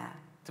Richard Eyre.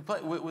 To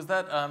play, was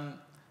that,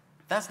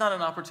 that's not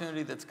an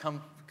opportunity that's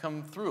come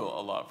through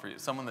a lot for you,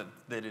 someone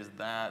that is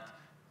that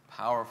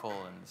powerful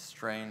and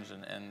strange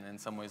and in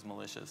some ways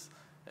malicious.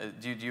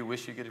 Do you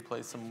wish you could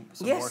play some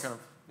yes. more kind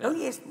of... Yeah. Oh,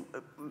 yes,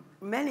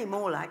 many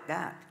more like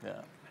that.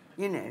 Yeah.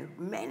 You know,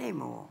 many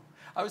more.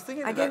 I was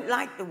thinking I don't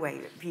like the way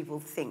that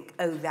people think,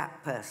 oh,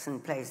 that person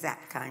plays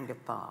that kind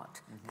of part.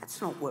 That's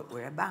not what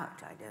we're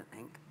about, I don't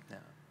think. Yeah.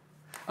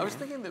 I was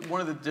thinking that one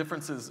of the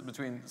differences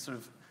between sort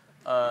of,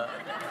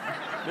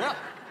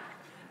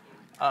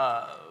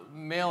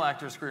 male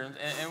actors' careers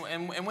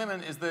and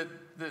women is that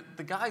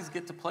the guys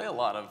get to play a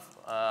lot of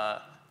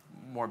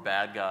more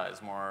bad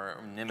guys, more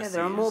nemesis. Yeah,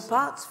 there are more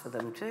parts for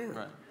them, too.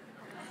 Right.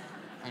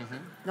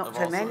 Not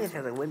so many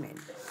for the women.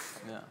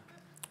 Yeah.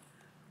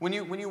 When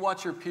you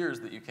watch your peers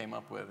that you came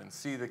up with and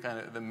see the kind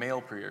of the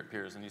male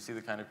peers and you see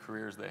the kind of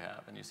careers they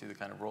have and you see the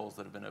kind of roles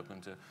that have been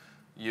open to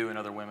you and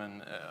other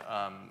women,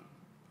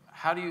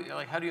 how do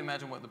you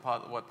imagine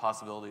what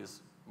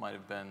possibilities might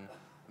have been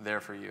there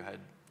for you had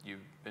you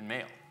been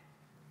male?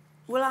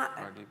 Well,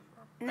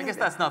 I guess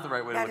that's not the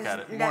right way to look at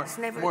it. That's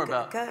never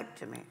occurred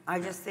to me.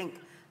 I just think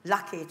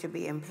lucky to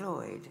be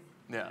employed.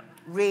 Yeah.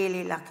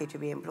 Really lucky to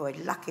be employed.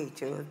 Lucky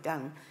to have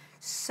done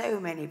so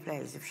many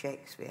plays of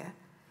Shakespeare.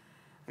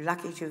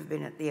 Lucky to have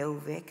been at the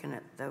Old Vic and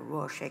at the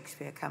Royal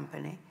Shakespeare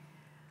Company.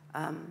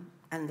 And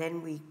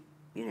then we,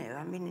 you know,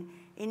 I mean,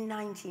 in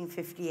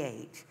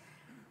 1958,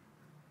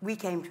 we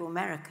came to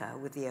America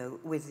with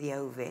the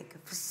Old Vic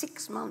for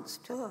 6 months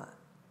tour.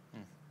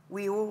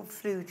 We all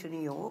flew to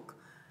New York.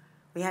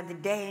 We had the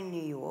day in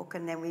New York,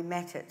 and then we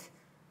met at,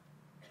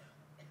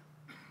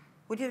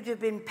 would it have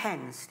been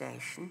Penn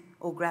Station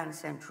or Grand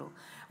Central?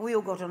 And we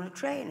all got on a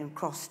train and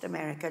crossed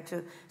America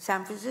to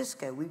San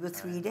Francisco. We were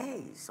 3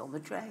 days on the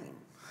train.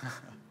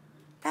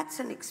 That's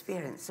an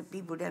experience that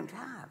people don't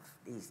have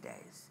these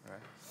days. Right.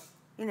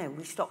 You know,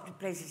 we stopped at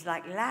places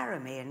like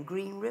Laramie and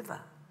Green River.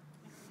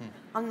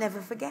 I'll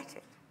never forget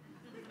it.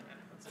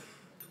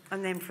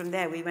 And then from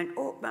there we went,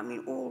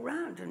 all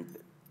round, and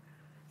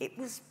it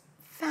was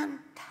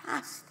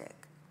fantastic.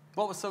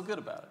 What was so good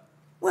about it?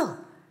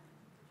 Well,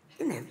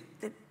 you know,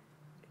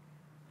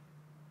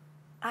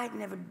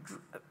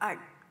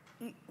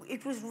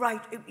 it was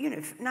right, you know,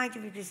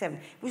 1957,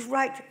 it was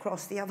right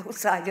across the other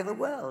side of the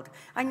world.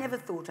 I never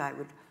thought I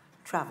would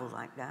travel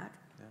like that.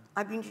 Yeah.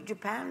 I've been to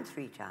Japan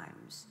 3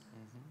 times.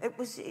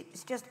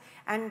 It's just,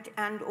 and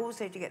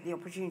also to get the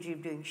opportunity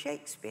of doing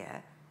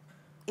Shakespeare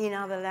in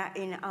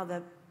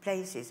other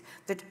places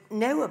that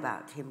know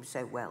about him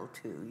so well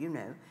too, you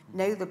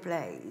know the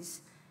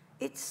plays.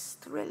 It's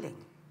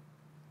thrilling.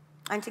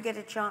 And to get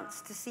a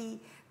chance to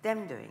see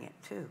them doing it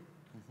too.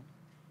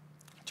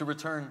 To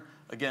return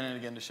again and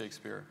again to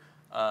Shakespeare,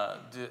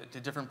 do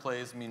different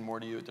plays mean more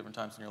to you at different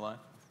times in your life?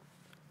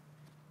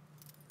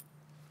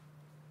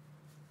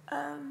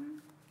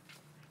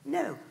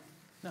 No.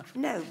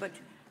 No, but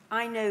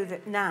I know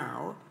that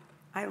now,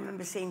 I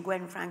remember seeing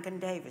Gwen Franken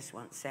Davis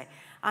once say,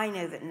 I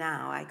know that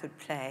now I could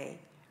play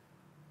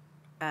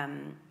a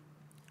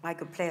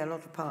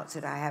lot of parts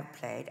that I have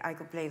played. I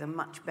could play them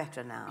much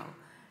better now,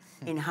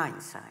 in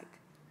hindsight.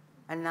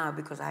 And now,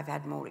 because I've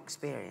had more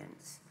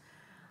experience,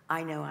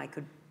 I know I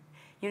could.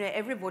 You know,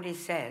 everybody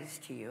says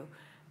to you,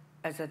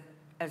 as a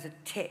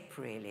tip,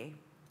 really,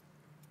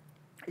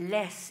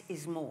 less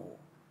is more.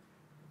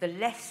 The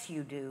less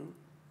you do,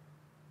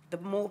 the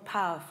more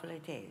powerful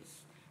it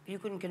is. You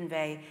can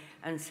convey,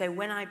 and so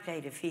when I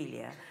played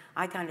Ophelia,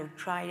 I kind of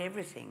tried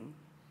everything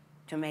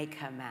to make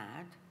her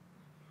mad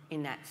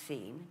in that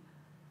scene.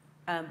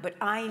 But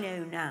I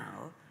know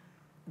now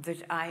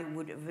that I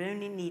would have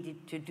only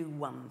needed to do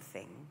one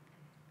thing,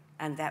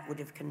 and that would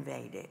have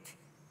conveyed it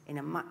in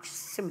a much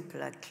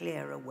simpler,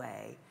 clearer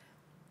way,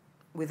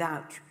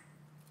 without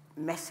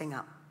messing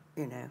up,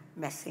 you know,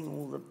 messing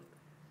all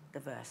the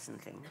verse and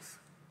things.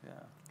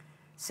 Yeah.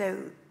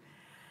 So,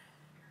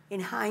 in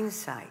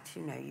hindsight,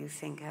 you know, you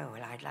think, oh,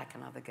 well, I'd like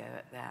another go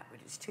at that,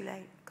 but it's too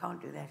late. Can't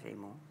do that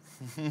anymore.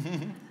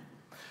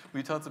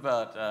 We talked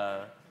about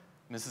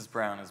Mrs.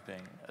 Brown as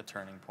being a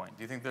turning point.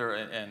 Do you think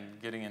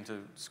and getting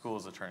into school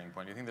as a turning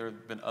point, do you think there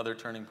have been other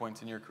turning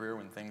points in your career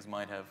when things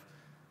might have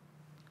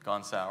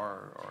gone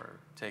sour or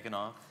taken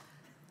off?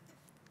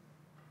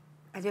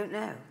 I don't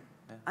know.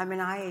 Yeah. I mean,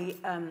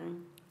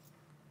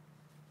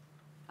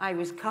 I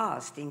was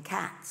cast in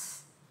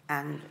Cats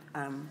and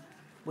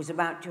was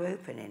about to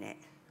open in it,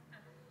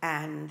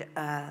 and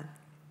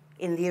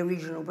in the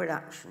original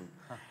production.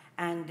 Huh.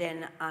 And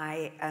then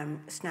I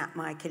snapped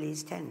my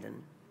Achilles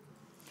tendon,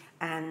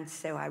 and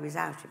so I was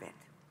out of it.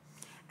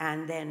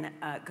 And then,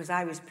 because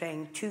I was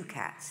playing 2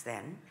 cats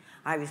then,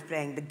 I was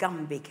playing the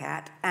Gumby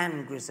cat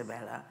and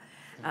Grisabella,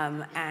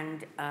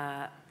 and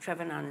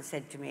Trevor Nunn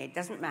said to me, it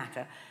doesn't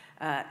matter,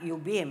 you'll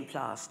be in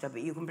plaster,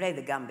 but you can play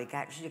the Gumby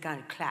cat. She's a kind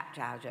of clapped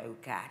out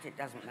old cat, it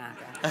doesn't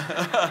matter.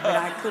 But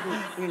I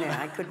couldn't, you know,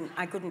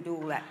 I couldn't do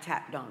all that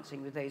tap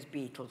dancing with those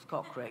beetles,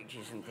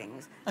 cockroaches and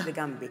things, the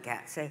Gumby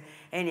cat. So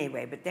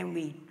anyway, but then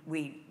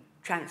we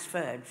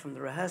transferred from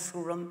the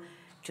rehearsal room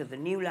to the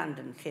New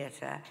London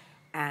Theatre,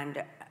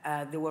 and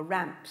there were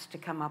ramps to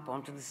come up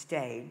onto the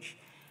stage,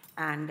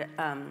 and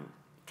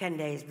 10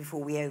 days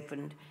before we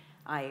opened,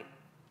 on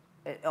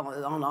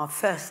our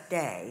first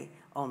day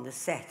on the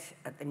set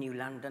at the New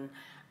London,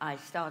 I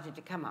started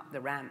to come up the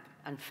ramp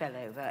and fell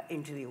over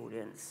into the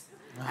audience.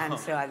 Oh. And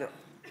so I thought,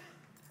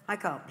 I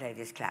can't play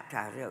this clapped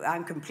out.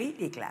 I'm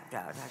completely clapped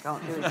out. I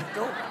can't do it at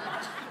all.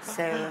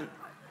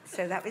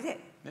 So that was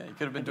it. Yeah, you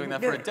could have been doing that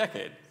for a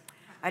decade.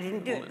 I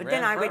didn't do it. But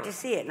then I went to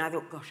see it, and I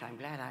thought, gosh, I'm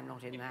glad I'm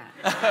not in that.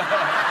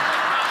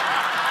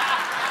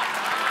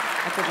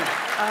 I couldn't.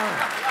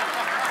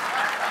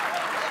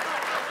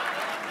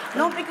 Oh.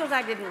 Not because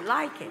I didn't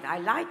like it. I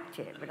liked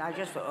it, but I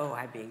just thought, oh,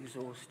 I'd be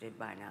exhausted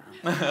by now.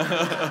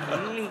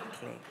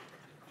 Completely.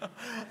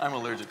 I'm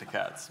allergic to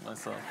cats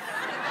myself.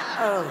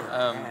 Oh,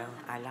 no,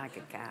 I like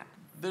a cat.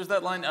 There's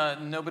that line,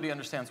 nobody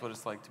understands what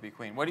it's like to be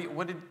queen. What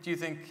did you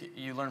think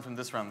you learned from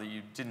this round that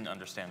you didn't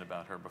understand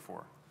about her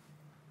before?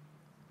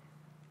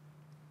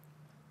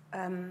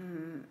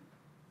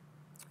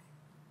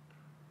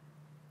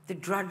 The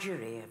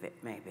drudgery of it,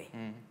 maybe.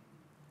 Mm.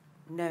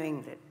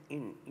 Knowing that,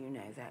 you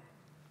know,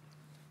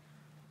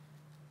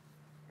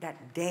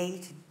 that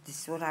day,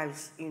 this is what I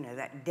was, you know,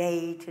 that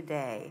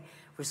day-to-day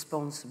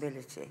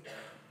responsibility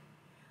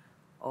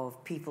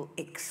of people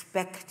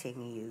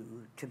expecting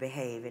you to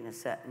behave in a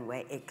certain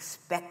way,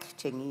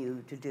 expecting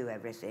you to do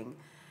everything.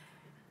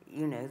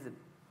 You know,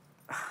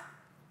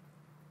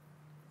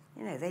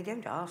 they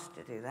don't ask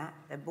to do that.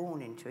 They're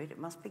born into it. It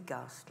must be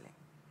ghastly.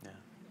 Yeah,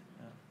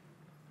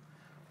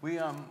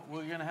 yeah.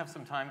 We're going to have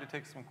some time to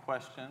take some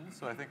questions,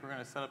 so I think we're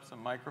going to set up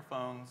some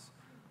microphones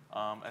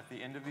at the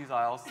end of these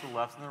aisles to the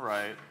left and the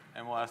right,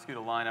 and we'll ask you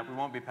to line up. We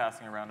won't be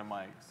passing around a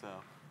mic, so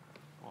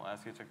we'll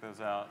ask you to check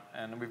those out.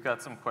 And we've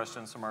got some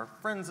questions from our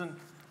friends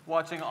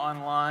watching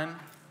online.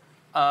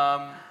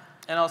 And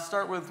I'll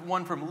start with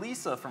one from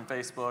Lisa from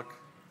Facebook,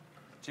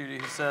 Judi,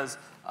 who says,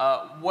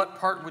 what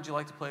part would you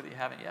like to play that you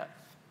haven't yet?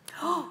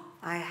 Oh,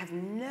 I have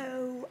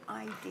no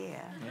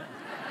idea. Yeah.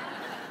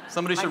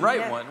 Somebody should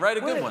write one. Write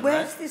a good one,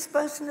 where's right? this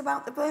person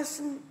about the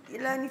person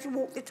learning to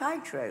walk the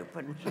tightrope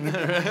and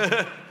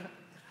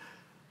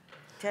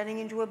turning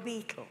into a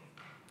beetle?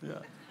 Yeah.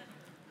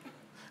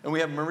 And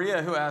we have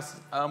Maria who asks,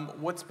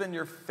 what's been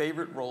your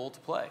favorite role to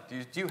play?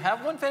 Do you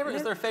have one favorite? No.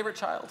 Is there a favorite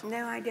child?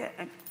 No, I don't.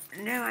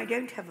 No, I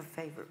don't have a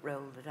favorite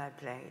role that I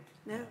played.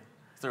 No. Yeah.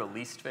 Is there a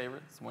least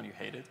favorite? One you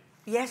hated?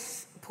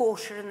 Yes,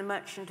 Portia and the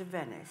Merchant of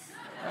Venice.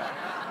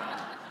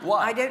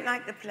 Why? I don't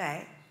like the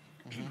play.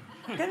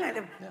 Mm-hmm. I don't like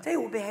them. Yeah. They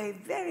all behave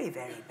very,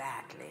 very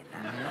badly in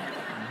that play.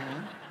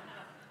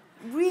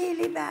 Mm-hmm.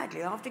 Really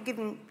badly. After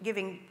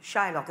giving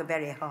Shylock a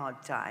very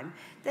hard time,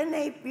 then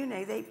I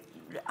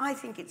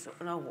think it's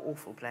an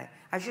awful play.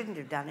 I shouldn't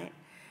have done it.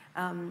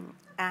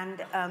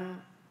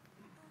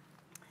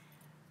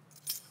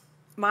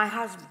 My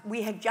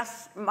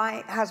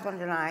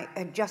husband and I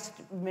had just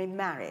been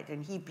married,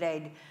 and he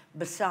played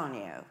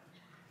Bassanio.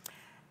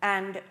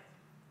 And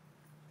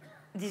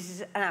this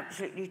is an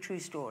absolutely true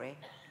story.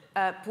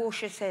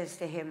 Portia says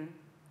to him,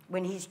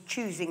 when he's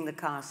choosing the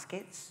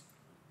caskets,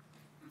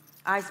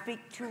 I speak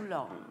too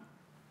long,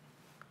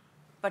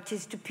 but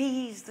 'tis to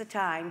please the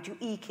time to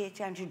eke it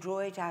and to draw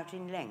it out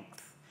in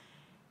length,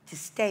 to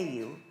stay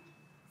you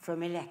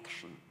from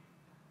election.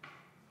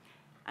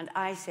 And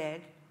I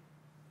said,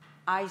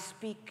 I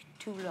speak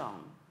too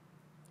long,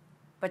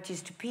 but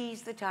 'tis to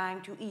please the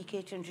time to eke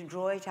it and to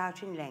draw it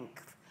out in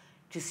length,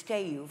 to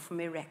stay you from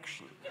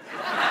erection.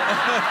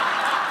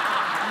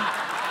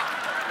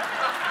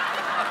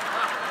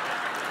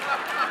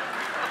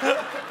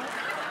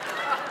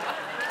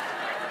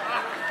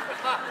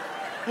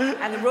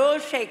 And the Royal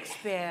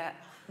Shakespeare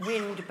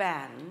Wind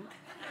Band,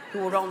 who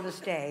were on the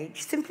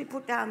stage, simply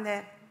put down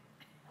their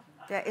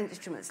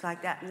instruments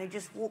like that, and they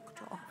just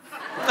walked off.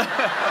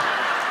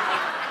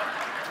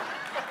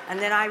 And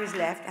then I was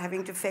left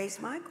having to face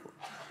Michael.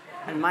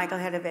 And Michael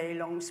had a very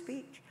long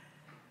speech.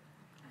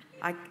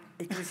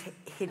 It was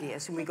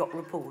hideous, and we got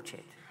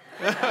reported.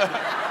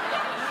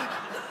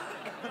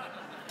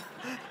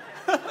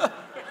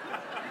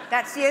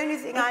 That's the only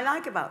thing I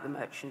like about The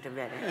Merchant of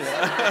Venice.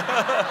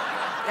 Yeah.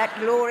 That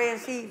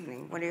glorious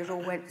evening when it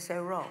all went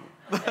so wrong.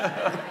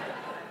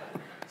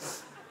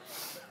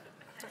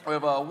 We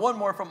have one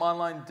more from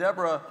online.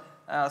 Deborah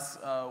asks,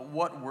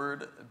 what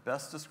word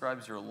best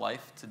describes your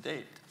life to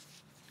date?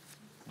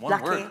 One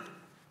Lucky. word.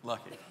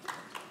 Lucky.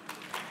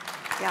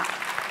 Yeah.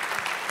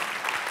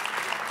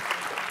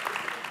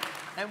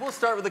 And we'll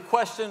start with a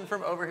question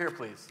from over here,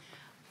 please.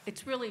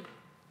 It's really,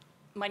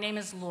 my name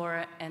is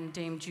Laura, and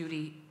Dame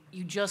Judi,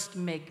 you just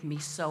make me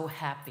so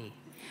happy.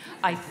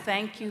 I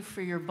thank you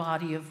for your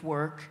body of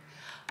work.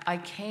 I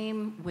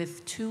came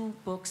with 2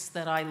 books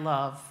that I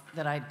love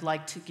that I'd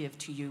like to give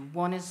to you.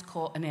 One is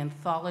called an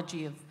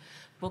anthology of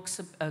books,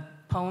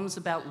 poems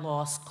about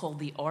loss called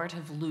The Art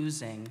of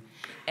Losing,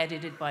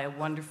 edited by a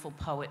wonderful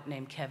poet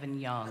named Kevin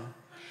Young.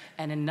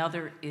 And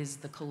another is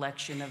the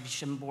collection of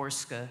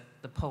Szymborska,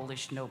 the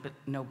Polish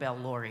Nobel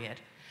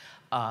laureate.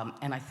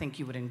 And I think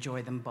you would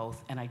enjoy them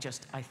both. And I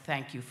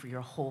thank you for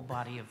your whole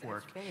body of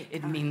work.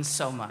 It means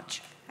so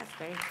much. That's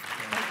very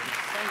kind. Thank you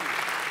so much.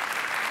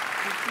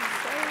 Thank you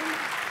so much.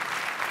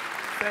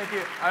 Thank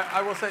you.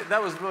 I will say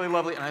that was really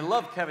lovely, and I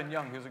love Kevin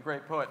Young, who's a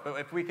great poet. But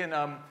if we can,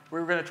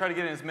 we're going to try to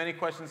get in as many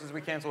questions as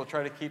we can, so we'll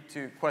try to keep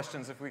to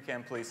questions if we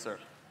can, please, sir.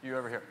 You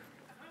over here.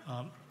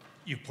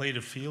 You've played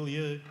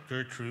Ophelia,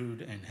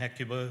 Gertrude, and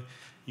Hecuba.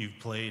 You've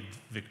played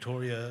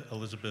Victoria,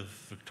 Elizabeth,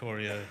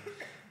 Victoria.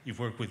 You've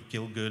worked with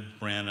Gielgud,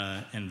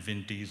 Branagh, and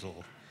Vin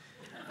Diesel.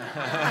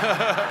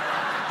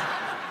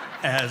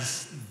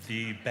 As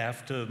the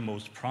BAFTA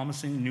Most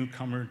Promising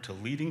Newcomer to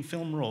Leading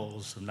Film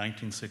Roles of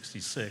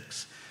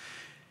 1966,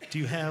 do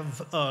you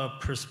have a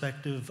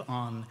perspective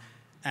on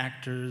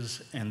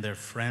actors and their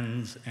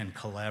friends and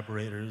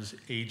collaborators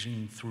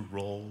aging through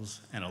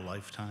roles and a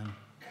lifetime?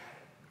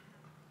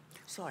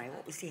 Sorry,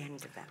 what was the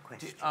end of that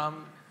question?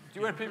 Do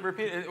you want to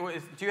repeat it?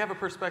 Do you have a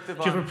perspective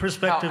on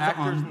perspective how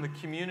actors on in the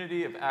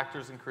community of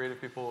actors and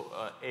creative people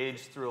age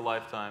through a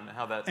lifetime, and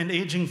how that... And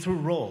aging through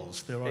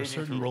roles. There are Aging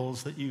certain through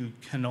roles that you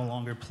can no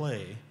longer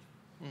play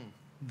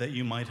that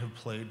you might have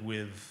played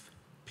with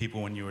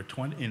people when you were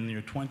in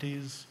your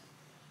 20s.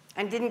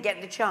 And didn't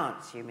get the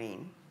chance, you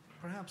mean?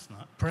 Perhaps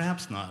not.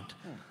 Perhaps not.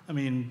 I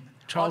mean,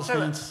 Charles Also-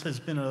 Dance has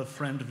been a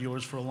friend of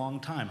yours for a long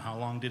time. How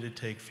long did it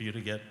take for you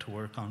to get to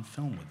work on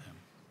film with him?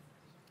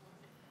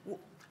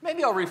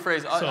 Maybe I'll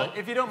rephrase. So,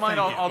 if you don't mind,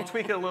 thank you. I'll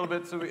tweak it a little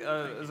bit. So,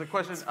 as a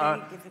question, It's very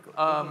difficult.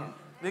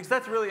 because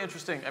that's really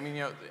interesting. I mean,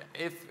 you know,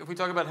 if we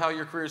talk about how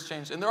your career's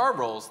changed, and there are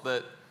roles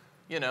that,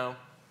 you know,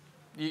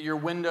 your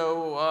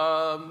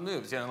window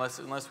moves. You know,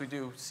 unless we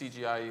do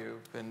CGI you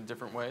in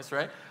different ways,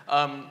 right?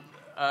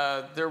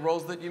 There are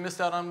roles that you missed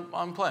out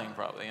on playing,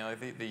 probably. You know,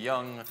 like the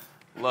young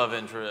love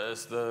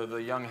interest,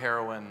 the young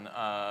heroine.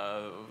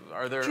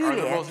 Are there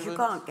roles Juliet, you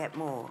can't get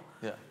more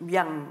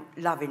young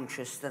love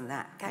interest than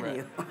that, can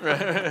you?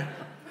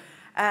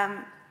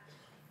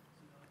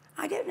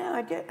 I don't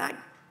know.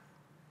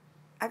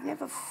 I've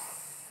never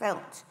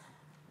felt.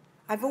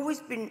 I've always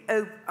been.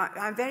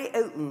 I'm very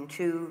open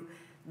to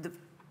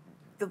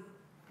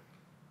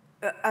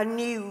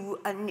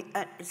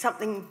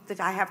something that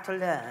I have to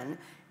learn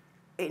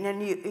in a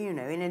new,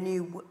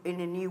 in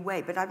a new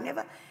way. But I've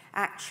never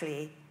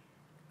actually.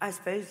 I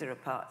suppose there are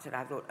parts that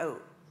I thought, oh,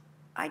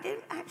 I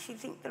don't actually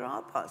think there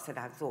are parts that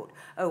I've thought,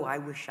 oh, I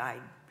wish I'd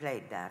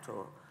played that,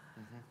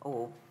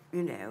 or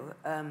you know.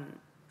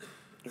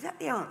 Is that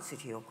the answer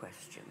to your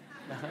question?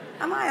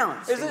 Am I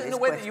answering Is it in a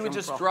way that you would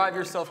just drive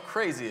yourself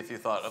crazy if you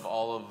thought of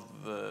all of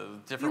the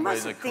different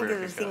ways a career could go?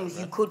 You must think of the things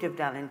you could have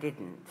done and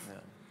didn't. Yeah.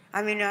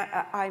 I mean,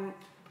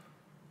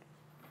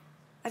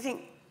 I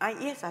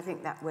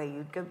think that way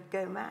you'd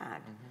go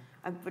mad.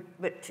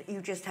 But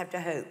you just have to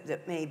hope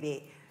that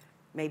maybe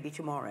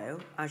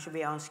tomorrow I shall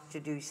be asked to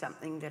do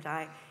something that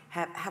I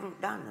haven't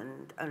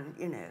done, and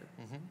you know.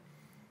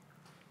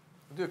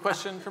 We'll do a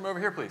question from over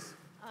here, please.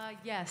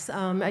 Yes,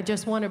 I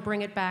just want to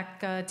bring it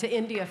back to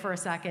India for a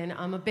second.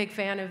 I'm a big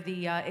fan of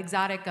the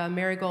exotic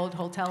Marigold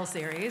Hotel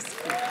series.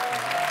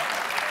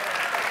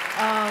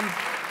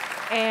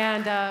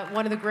 And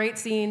one of the great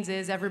scenes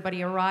is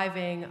everybody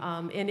arriving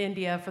in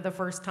India for the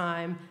first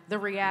time, the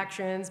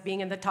reactions,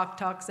 being in the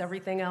tuk-tuks,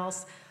 everything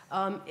else.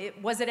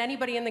 Was it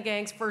anybody in the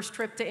gang's first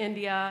trip to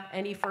India?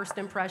 Any first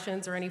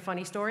impressions or any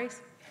funny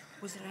stories?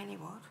 Was there any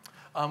what?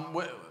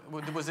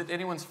 Was it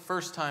anyone's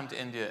first time to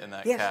India in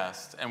that Yes.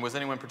 cast? And was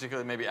anyone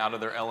particularly maybe out of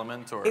their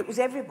element? Or? It was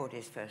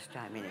everybody's first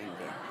time in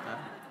India.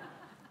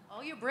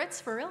 All you Brits,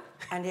 for real?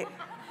 And it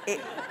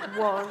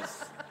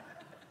was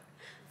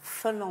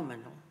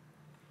phenomenal.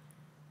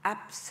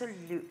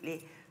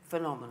 Absolutely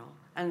phenomenal.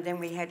 And then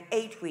we had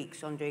 8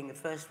 weeks on doing the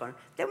first one.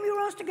 Then we were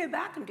asked to go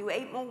back and do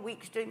 8 more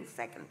weeks doing the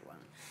second one.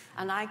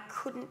 And I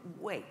couldn't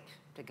wait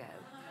to go.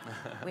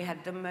 We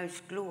had the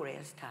most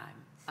glorious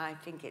time. I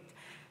think it...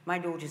 My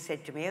daughter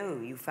said to me,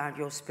 oh, you found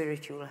your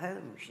spiritual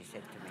home, she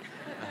said to me.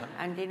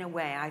 And in a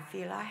way, I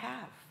feel I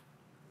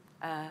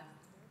have.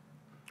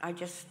 I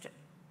just...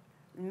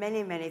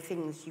 Many, many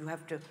things you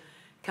have to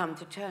come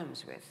to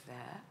terms with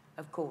there.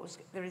 Of course,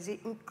 there is...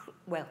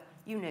 Well,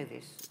 you know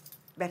this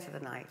better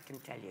than I can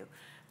tell you.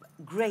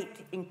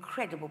 Great,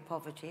 incredible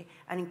poverty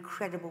and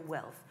incredible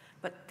wealth.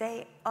 But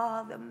they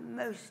are the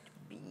most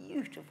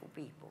beautiful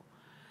people.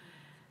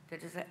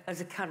 That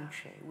as a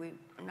country,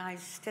 and I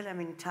still am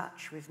in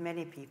touch with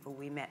many people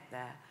we met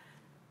there,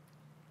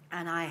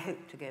 and I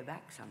hope to go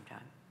back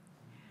sometime.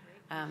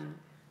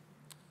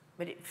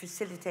 But it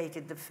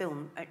facilitated the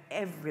film.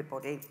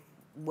 Everybody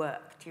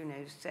worked, you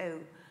know, so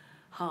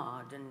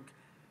hard,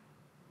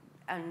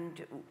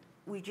 and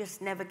we just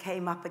never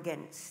came up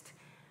against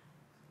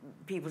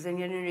people saying,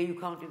 no, you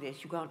can't do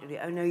this, you can't do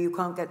that. Oh no, you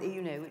can't get,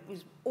 you know. It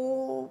was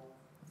all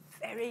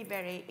very,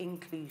 very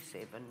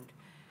inclusive and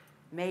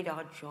made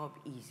our job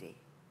easy.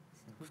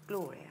 It was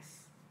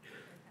glorious.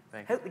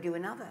 Thank you. Hope we do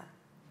another.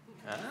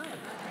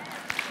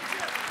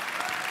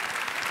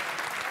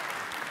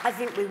 I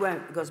think we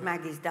won't, because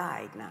Maggie's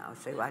died now,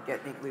 so I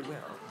don't think we will.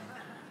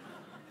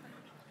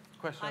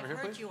 Question over I've here,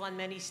 heard please. you on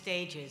many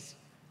stages,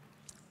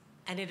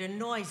 and it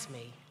annoys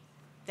me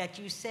that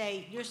you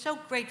say you're so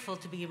grateful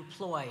to be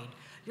employed.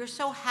 You're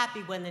so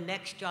happy when the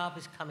next job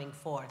is coming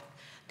forth.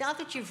 Now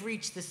that you've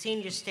reached the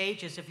senior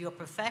stages of your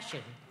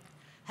profession,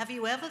 have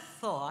you ever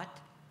thought,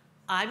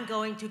 I'm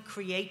going to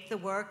create the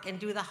work and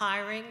do the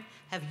hiring?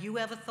 Have you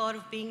ever thought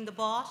of being the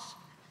boss?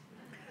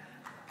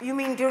 You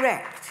mean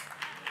direct?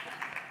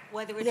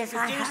 whether it's Yes,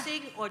 I have.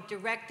 producing or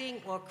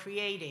directing or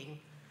creating,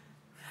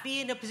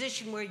 be in a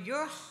position where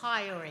you're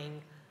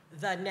hiring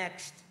the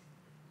next?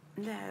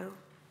 No.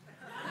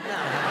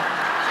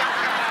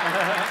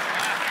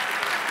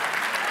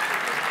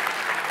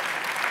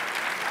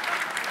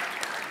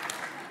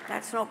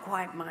 That's not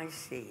quite my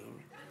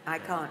scene. I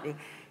can't do.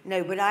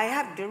 No, but I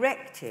have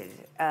directed.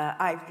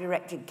 I've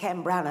directed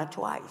Ken Branagh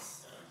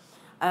twice.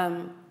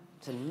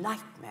 It's a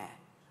nightmare.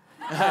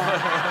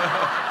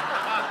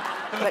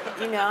 But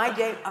you know,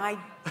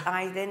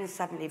 I then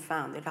suddenly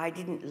found that I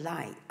don't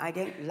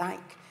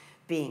like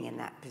being in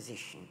that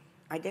position.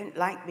 I don't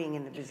like being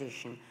in the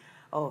position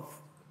of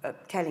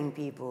telling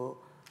people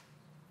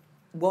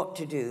what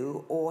to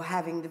do or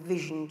having the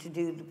vision to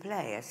do the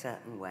play a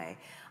certain way.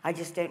 I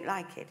just don't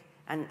like it.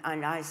 And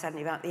I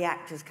suddenly found the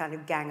actors kind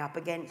of gang up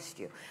against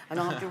you. And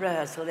after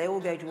rehearsal, they all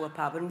go to a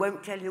pub and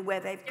won't tell you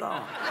where they've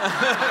gone.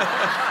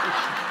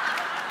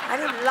 I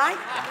don't like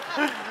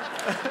that.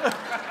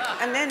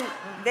 And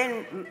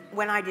then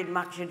when I did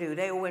Much Ado,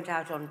 they all went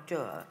out on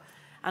tour,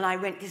 and I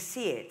went to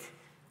see it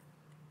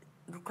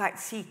quite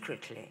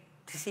secretly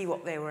to see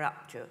what they were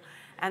up to.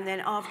 And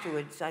then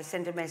afterwards, I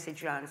sent a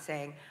message around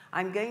saying,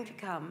 I'm going to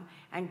come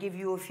and give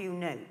you a few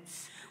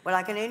notes. Well,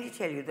 I can only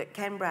tell you that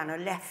Ken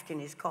Branagh left in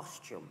his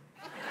costume.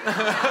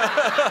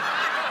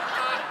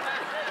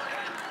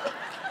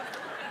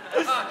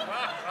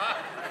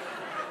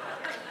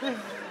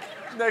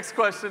 Next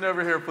question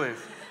over here, please.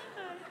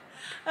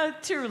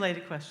 Two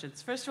related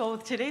questions. First of all,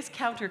 with today's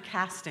counter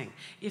casting,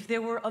 if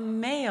there were a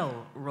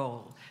male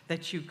role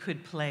that you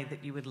could play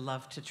that you would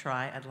love to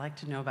try, I'd like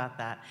to know about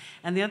that.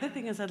 And the other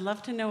thing is I'd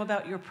love to know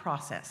about your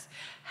process.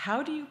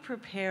 How do you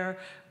prepare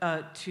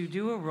to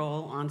do a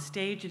role on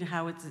stage and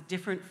how it's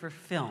different for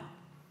film?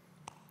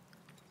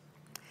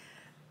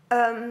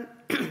 There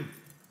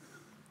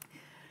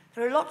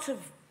are lots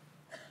of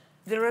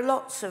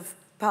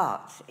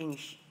parts in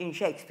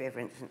Shakespeare, for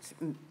instance,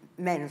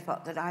 men's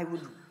parts, that I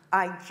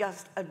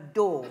just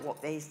adore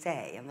what they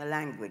say and the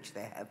language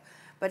they have,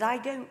 but I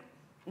don't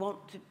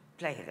want to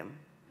play them.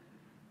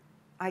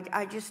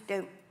 I just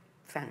don't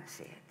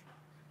fancy it.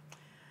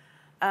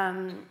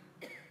 I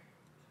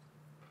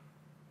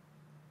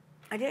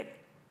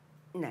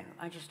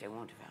just don't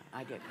want to.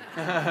 I don't.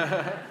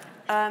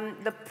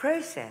 The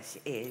process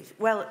is,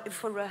 well,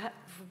 for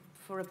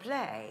a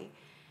play,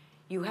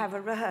 you have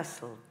a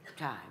rehearsal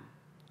time,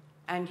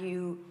 and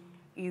you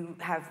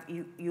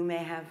may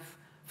have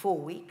 4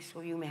 weeks,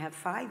 or you may have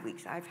 5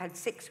 weeks. I've had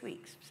 6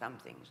 weeks for some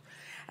things.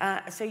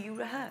 So you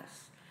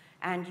rehearse,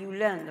 and you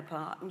learn the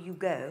part, and you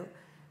go,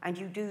 and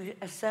you do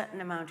a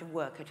certain amount of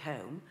work at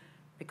home,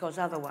 because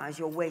otherwise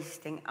you're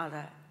wasting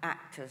other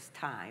actors'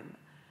 time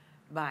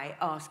by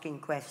asking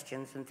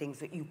questions and things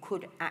that you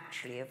could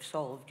actually have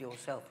solved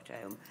yourself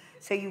at home.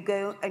 So you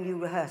go and you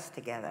rehearse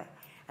together,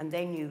 and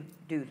then you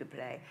do the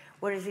play.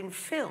 Whereas in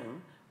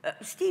film,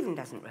 Stephen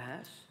doesn't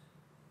rehearse.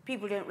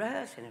 People don't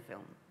rehearse in a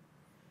film.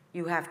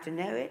 You have to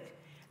know it,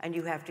 and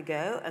you have to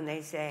go, and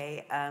they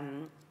say,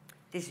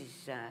 this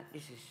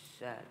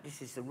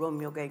is the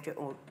room you're going to,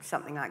 or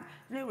something like.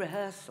 No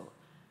rehearsal.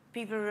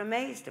 People are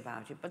amazed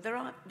about it, but there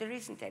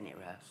isn't any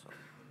rehearsal.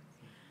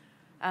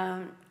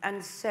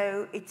 And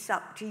so it's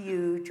up to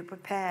you to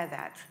prepare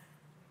that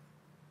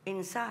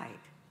inside,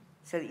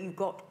 so that you've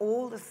got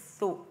all the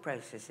thought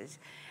processes.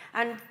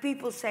 And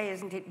people say,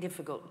 isn't it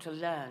difficult to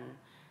learn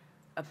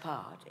a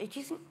part? It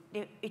isn't.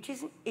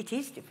 It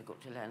is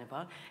difficult to learn a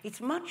part.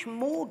 It's much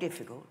more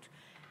difficult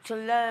to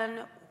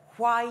learn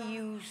why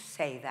you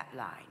say that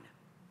line.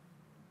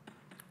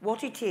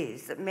 What it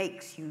is that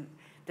makes you,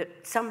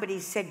 that somebody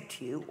said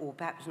to you, or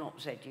perhaps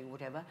not said to you,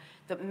 whatever,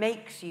 that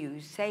makes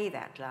you say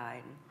that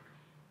line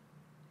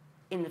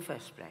in the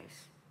first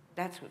place.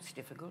 That's what's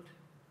difficult.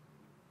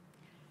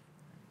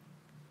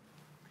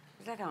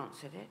 Has that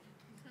answered it?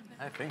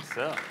 I think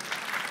so.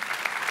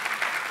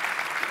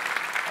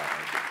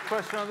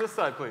 Question on this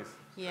side, please.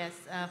 Yes.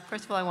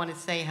 First of all, I want to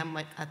say how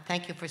much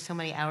thank you for so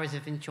many hours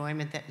of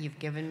enjoyment that you've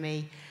given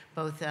me,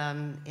 both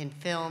in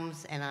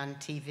films and on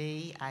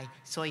TV. I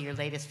saw your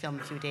latest film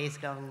 2 days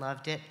ago and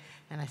loved it,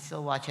 and I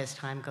still watch as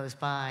time goes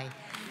by.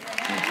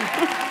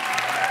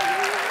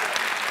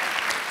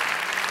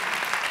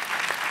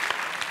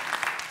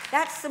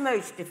 That's the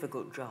most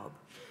difficult job.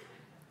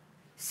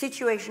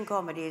 Situation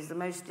comedy is the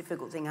most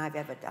difficult thing I've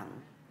ever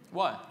done.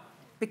 Why?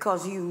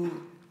 Because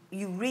you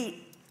read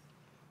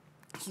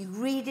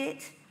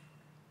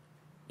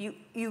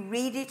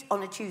it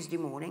on a Tuesday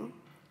morning.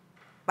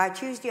 By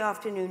Tuesday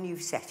afternoon,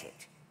 you've set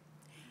it.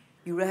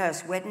 You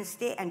rehearse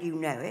Wednesday, and you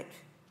know it.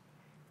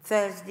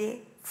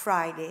 Thursday,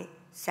 Friday,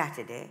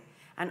 Saturday.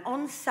 And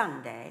on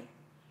Sunday,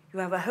 you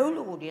have a whole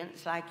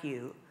audience like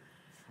you,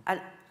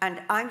 and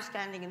I'm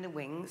standing in the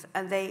wings,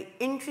 and they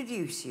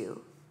introduce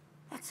you.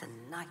 That's a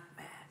nightmare.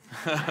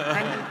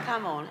 And you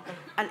come on,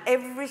 and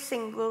every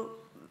single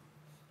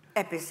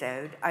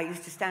episode, I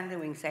used to stand in the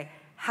wings and say,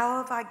 how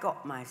have I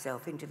got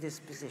myself into this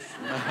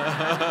position?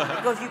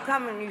 Because you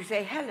come and you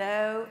say,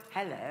 hello,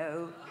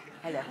 hello,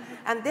 hello.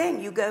 And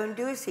then you go and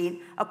do a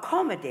scene, a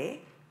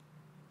comedy,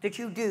 that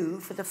you do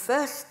for the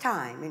first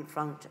time in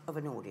front of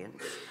an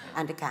audience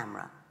and a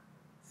camera.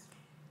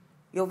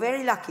 You're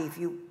very lucky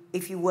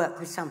if you work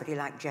with somebody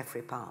like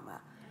Geoffrey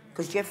Palmer,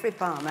 because Geoffrey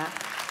Palmer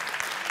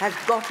has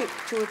got it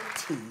to a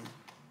T.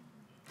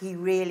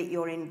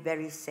 You're in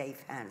very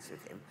safe hands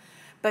with him.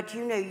 But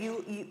you know,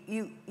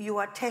 you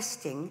are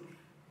testing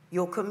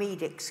your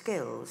comedic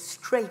skills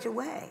straight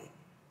away.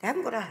 They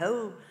haven't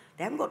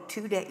got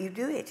 2 days, you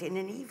do it in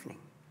an evening.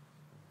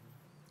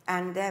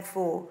 And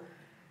therefore,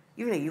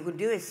 you know, you could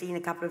do a scene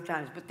a couple of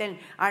times, but then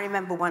I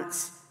remember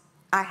once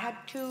I had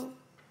to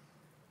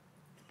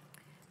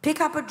pick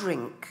up a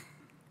drink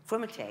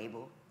from a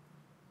table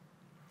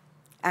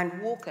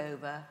and walk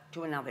over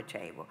to another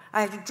table.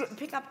 I had to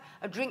pick up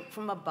a drink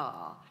from a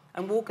bar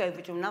and walk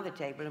over to another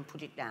table and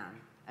put it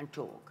down and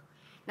talk.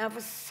 Now,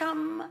 for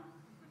some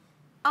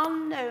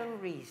unknown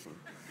reason,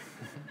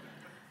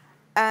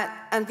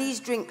 and these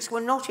drinks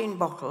were not in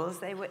bottles,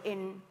 they were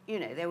in, you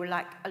know, they were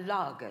like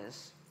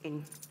lagers.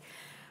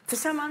 For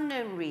some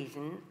unknown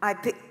reason, I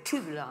picked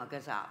 2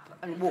 lagers up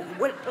and walked.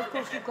 Well, of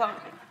course, you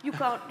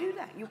can't do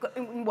that.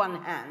 In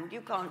one hand,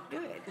 you can't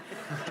do it.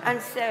 And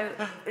so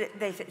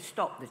they said,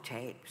 stop the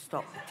tape,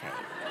 stop the tape.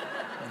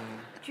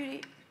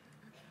 Judy,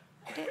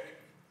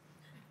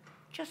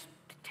 just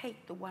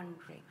take the one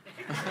drink.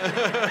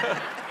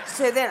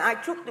 So then I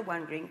took the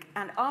one drink,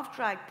 and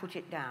after I put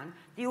it down,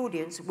 the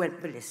audience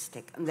went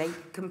ballistic, and they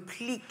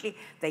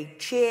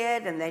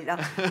cheered, and they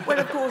laughed. Well,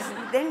 of course,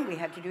 then we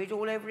had to do it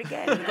all over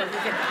again, because we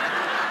said,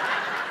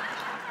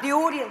 the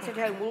audience at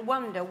home will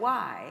wonder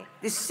why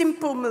this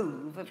simple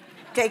move of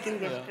taking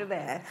this to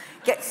there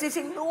gets this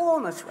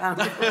enormous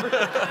round of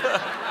applause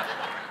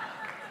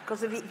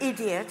because of the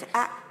idiot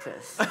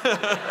actress.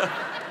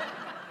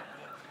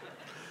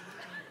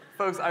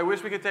 Folks, I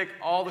wish we could take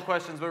all the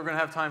questions, but we're going to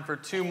have time for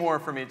 2 more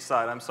from each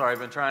side. I'm sorry, I've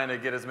been trying to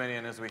get as many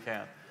in as we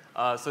can.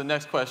 So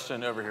next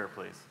question over here,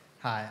 please.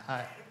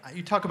 Hi.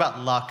 You talk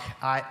about luck.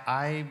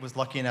 I was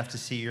lucky enough to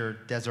see your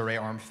Desiree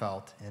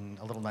Armfeldt in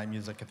A Little Night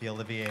Music at the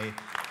Olivier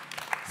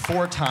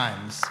 4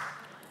 times.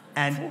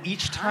 And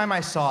each time I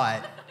saw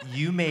it,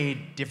 you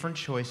made different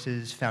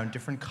choices, found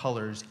different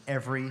colors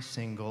every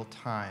single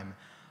time.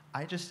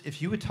 If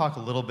you would talk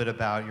a little bit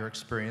about your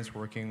experience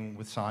working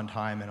with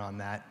Sondheim and on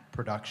that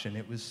production,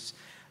 it was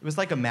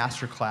like a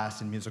master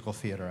class in musical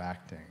theater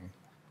acting.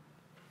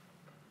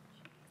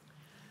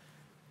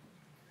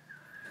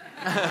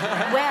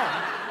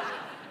 Well,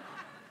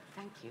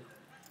 thank you.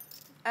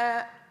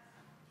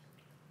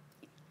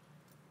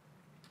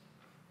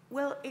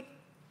 Well,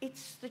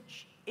 it's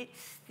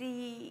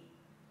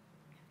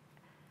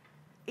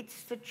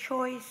the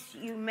choice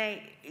you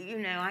make. You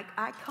know,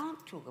 I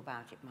can't talk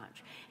about it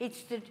much.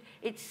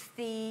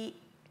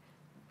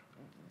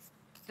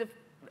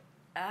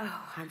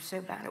 Oh, I'm so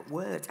bad at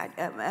words.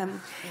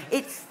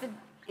 It's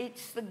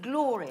the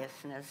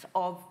gloriousness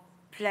of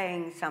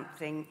playing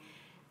something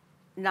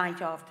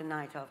night after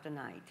night after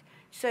night.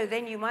 So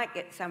then you might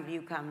get somebody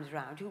who comes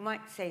round who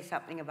might say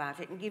something about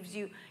it and gives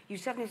you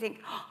suddenly think,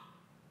 oh,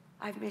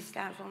 I've missed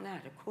out on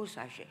that. Of course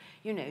I should.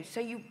 You know, so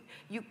you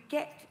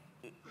get,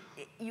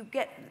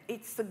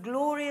 it's the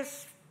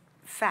glorious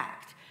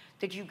fact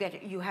that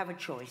you have a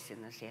choice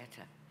in the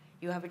theatre.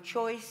 You have a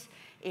choice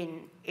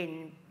in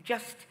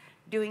just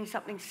doing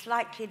something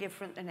slightly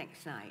different the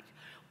next night.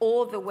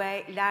 Or the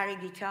way Larry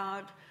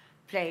Guittard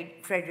played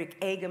Frederick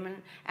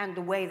Egerman, and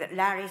the way that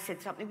Larry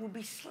said something will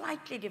be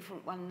slightly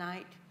different one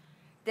night.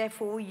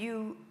 Therefore,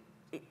 you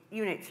know,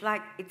 it's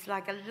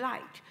like a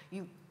light.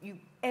 You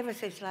ever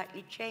so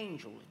slightly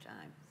change all the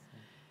time.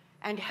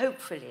 And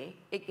hopefully,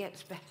 it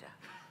gets better.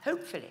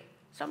 Hopefully.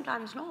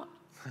 Sometimes not.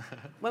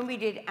 When we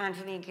did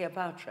Antony and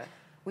Cleopatra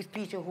with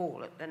Peter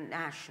Hall at the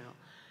National,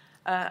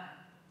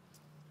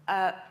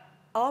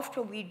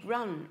 after we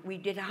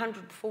did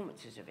 100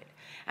 performances of it.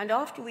 And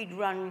after we'd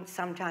run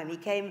some time, he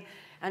came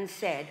and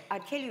said, I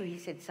tell you, he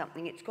said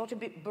something, it's got a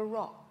bit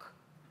Baroque.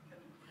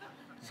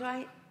 So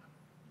I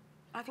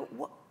thought,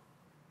 what?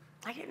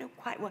 I don't know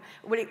quite what.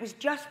 Well, it was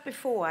just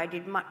before I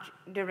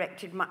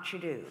directed Much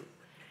Ado.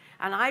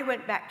 And I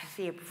went back to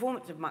see a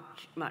performance of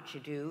Much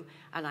Ado,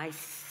 and I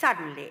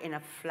suddenly, in a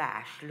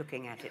flash,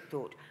 looking at it,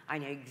 thought, I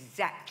know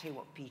exactly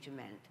what Peter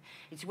meant.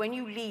 It's when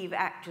you leave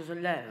actors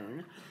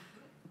alone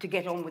to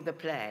get on with the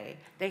play,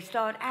 they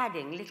start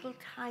adding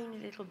tiny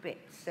little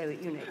bits, so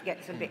you know it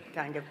gets a bit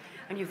kind of,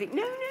 and you think,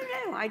 no,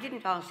 I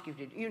didn't ask you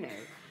to, you know.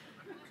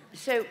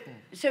 So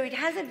it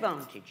has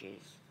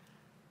advantages.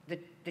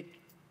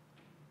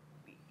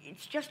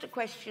 It's just a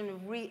question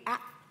of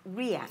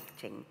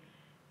reacting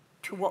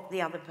to what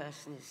the other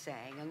person is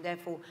saying, and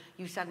therefore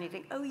you suddenly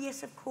think, oh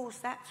yes, of course,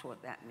 that's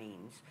what that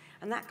means,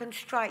 and that can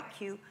strike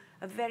you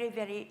a very,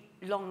 very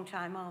long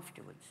time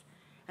afterwards.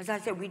 As I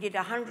said, we did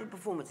 100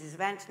 performances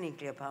of Antony and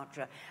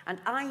Cleopatra, and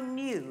I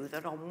knew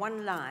that on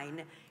one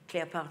line,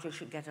 Cleopatra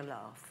should get a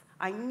laugh.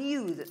 I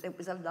knew that there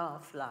was a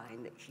laugh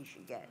line that she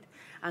should get,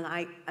 and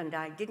I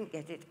didn't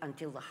get it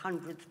until the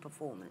 100th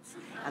performance.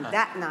 And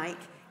that night,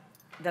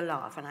 the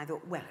laugh, and I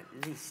thought, well,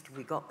 at least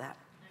we got that.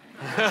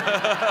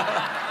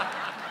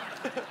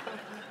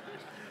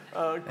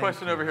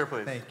 Question over here,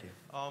 please. Thank you.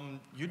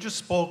 You just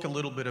spoke a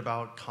little bit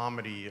about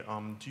comedy.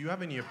 Do you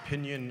have any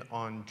opinion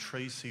on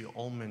Tracy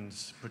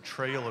Ullman's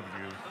portrayal of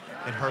you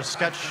in her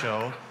sketch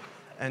show?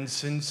 And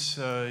since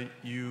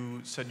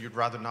you said you'd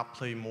rather not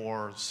play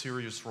more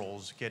serious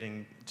roles,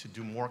 getting to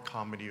do more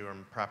comedy or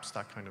perhaps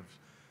that kind of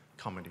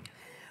comedy?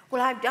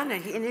 Well, I've done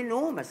an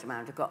enormous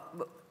amount of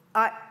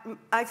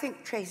I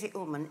think Tracy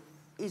Ullman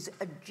is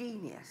a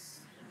genius.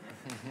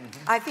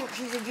 I think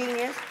she's a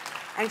genius,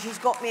 and she's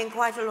got me in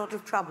quite a lot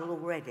of trouble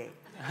already.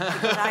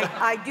 Because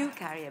I do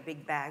carry a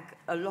big bag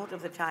a lot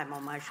of the time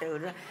on my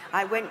shoulder.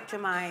 I went to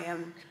my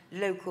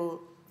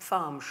local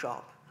farm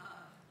shop,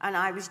 and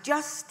I was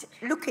just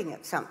looking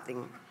at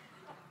something,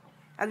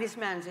 and this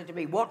man said to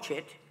me, "Watch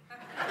it."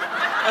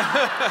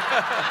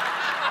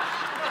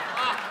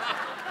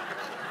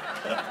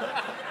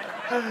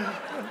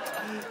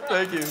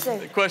 Thank you.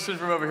 Question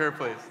from over here,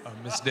 please.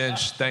 Ms.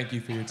 Dench, thank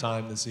you for your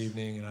time this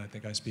evening, and I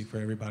think I speak for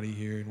everybody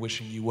here in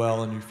wishing you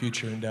well in your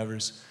future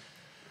endeavors.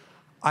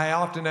 I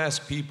often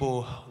ask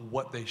people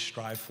what they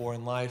strive for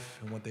in life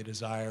and what they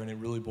desire, and it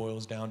really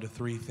boils down to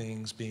three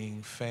things,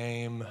 being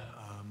fame,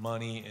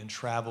 money, and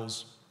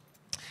travels.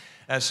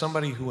 As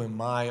somebody who, in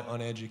my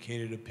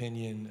uneducated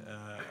opinion,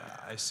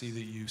 I see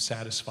that you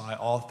satisfy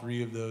all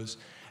three of those.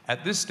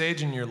 At this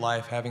stage in your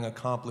life, having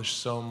accomplished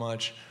so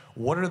much,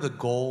 what are the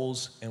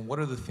goals and what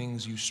are the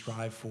things you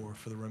strive for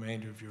the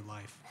remainder of your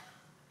life?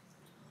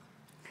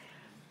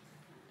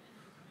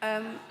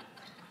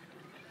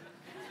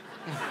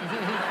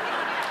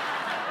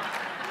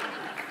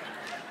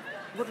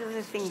 What are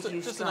the things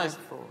you strive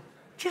for?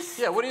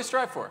 Yeah, what do you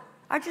strive for?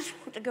 I just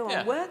want to go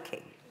on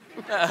working.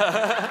 That's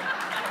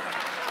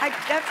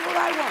all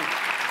I want.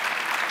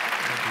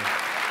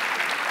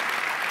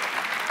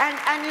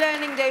 And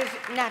learning those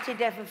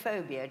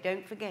natidephobia,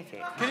 don't forget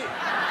it.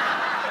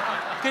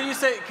 Can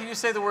you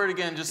say the word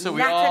again, just so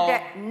we all...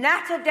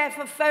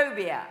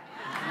 Natidephobia.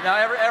 Now,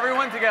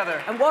 everyone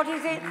together. And what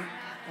is it?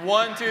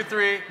 1, 2,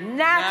 3.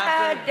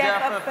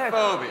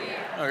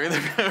 Natidephobia.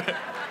 Okay.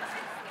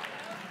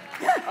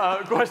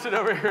 Question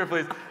over here,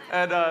 please.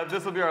 And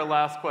this will be our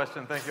last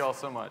question. Thank you all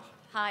so much.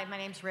 Hi, my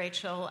name's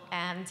Rachel,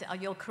 and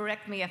you'll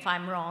correct me if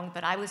I'm wrong,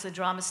 but I was a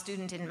drama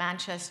student in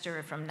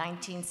Manchester from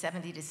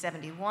 1970 to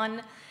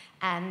 71,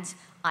 and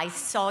I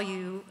saw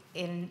you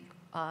in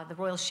the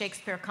Royal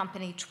Shakespeare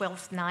Company,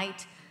 Twelfth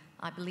Night,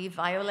 I believe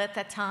Viola at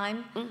that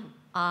time.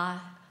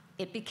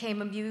 It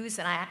became a muse,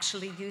 and I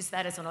actually used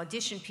that as an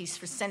audition piece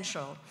for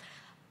Central.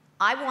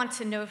 I want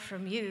to know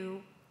from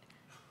you,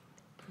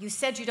 you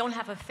said you don't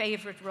have a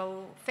favorite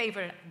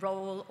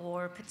role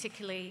or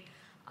particularly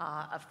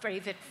a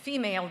favorite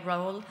female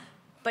role,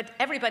 but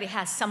everybody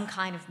has some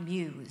kind of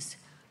muse.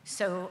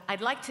 So I'd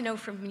like to know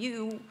from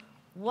you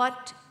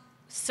what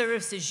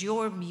serves as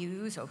your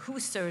muse, or who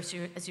serves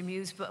as your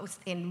muse, both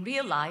in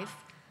real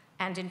life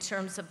and in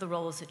terms of the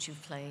roles that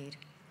you've played.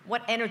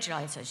 What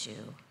energizes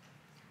you?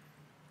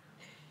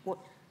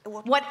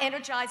 What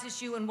energizes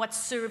you, and what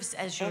serves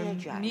as your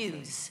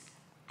muse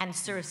and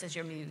serves as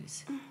your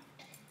muse?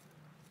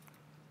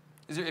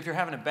 If you're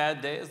having a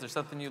bad day, is there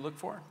something you look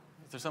for?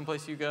 Is there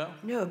someplace you go?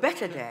 No, a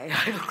better day.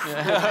 I look for.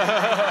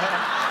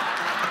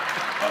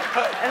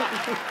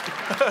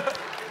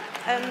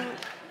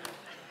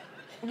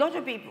 A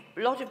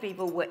lot of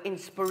people were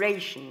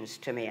inspirations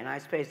to me, and I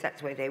suppose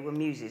that's where they were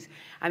muses.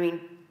 I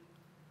mean,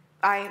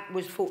 I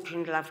was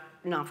fortunate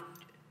enough,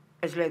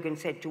 as Logan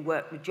said, to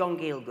work with John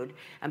Gielgud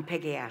and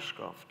Peggy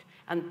Ashcroft,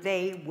 and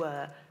they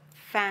were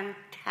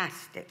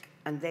fantastic.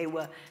 And they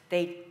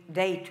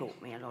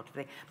taught me a lot of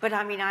things. But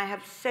I mean, I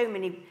have so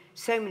many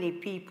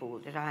people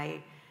that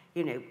I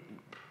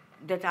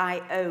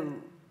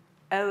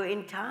owe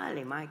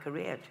entirely my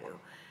career to,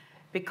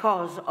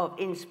 because of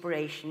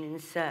inspiration in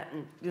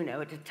certain,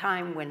 at a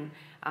time when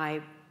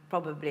I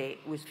probably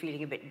was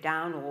feeling a bit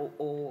down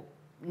or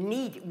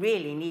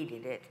really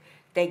needed it,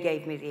 they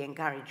gave me the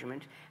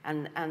encouragement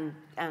and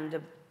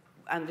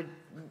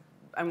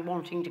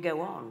wanting to go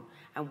on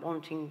and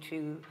wanting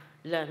to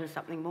learn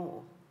something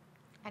more.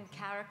 And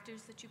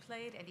characters that you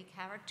played? Any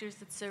characters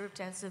that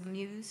served as a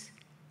muse?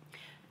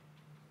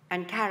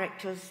 And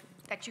characters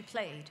that you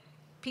played,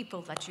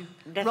 people that you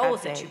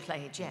roles that you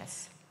played.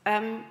 Yes.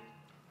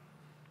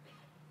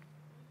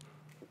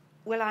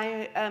 Well,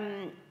 I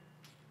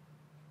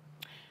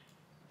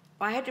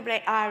had to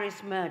play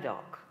Iris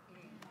Murdoch,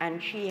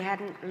 and she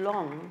hadn't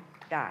long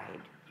died.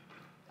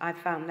 I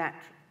found that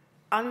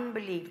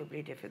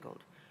unbelievably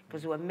difficult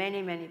because there were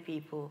many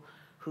people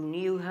who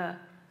knew her.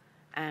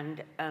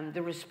 And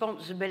the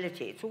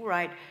responsibility, it's all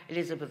right,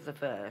 Elizabeth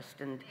I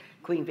and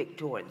Queen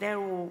Victoria, they're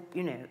all,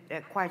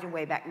 they're quite a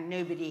way back.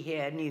 Nobody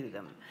here knew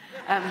them.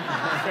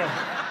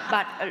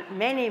 But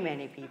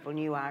many people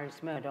knew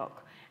Iris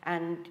Murdoch.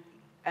 And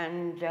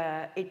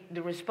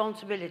the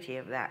responsibility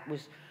of that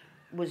was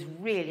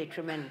really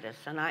tremendous.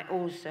 And I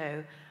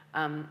also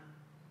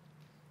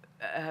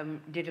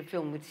did a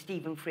film with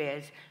Stephen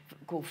Frears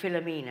called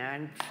Philomena,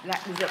 and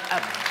that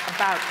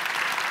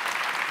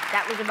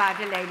was about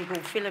a lady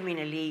called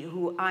Philomena Lee,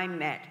 who I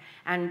met.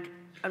 And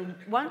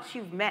once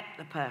you've met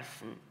the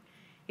person,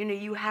 You know,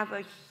 you have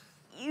a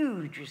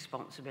huge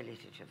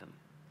responsibility to them,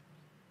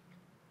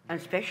 and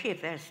especially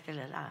if they're still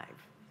alive.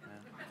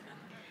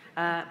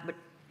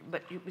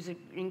 But it was an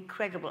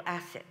incredible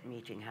asset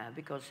meeting her,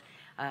 because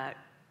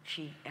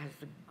she has,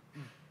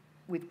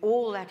 with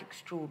all that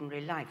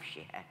extraordinary life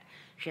she had,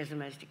 she has the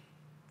most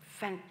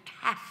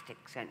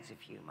fantastic sense of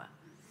humour.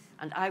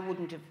 And I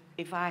wouldn't have,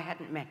 if I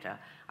hadn't met her,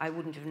 I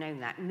wouldn't have known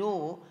that,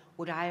 nor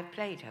would I have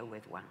played her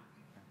with one.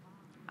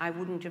 I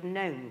wouldn't have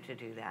known to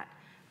do that.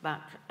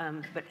 But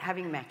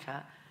having met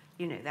her,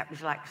 you know, that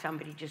was like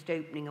somebody just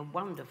opening a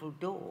wonderful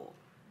door,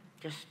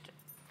 just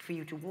for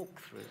you to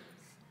walk through.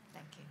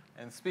 Thank you.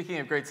 And speaking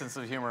of great sense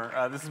of humor,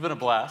 this has been a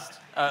blast.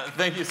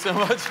 Thank you so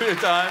much for your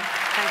time.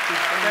 Thank you.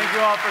 Thank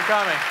you all for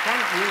coming.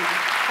 Thank you.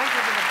 Thank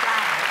you for the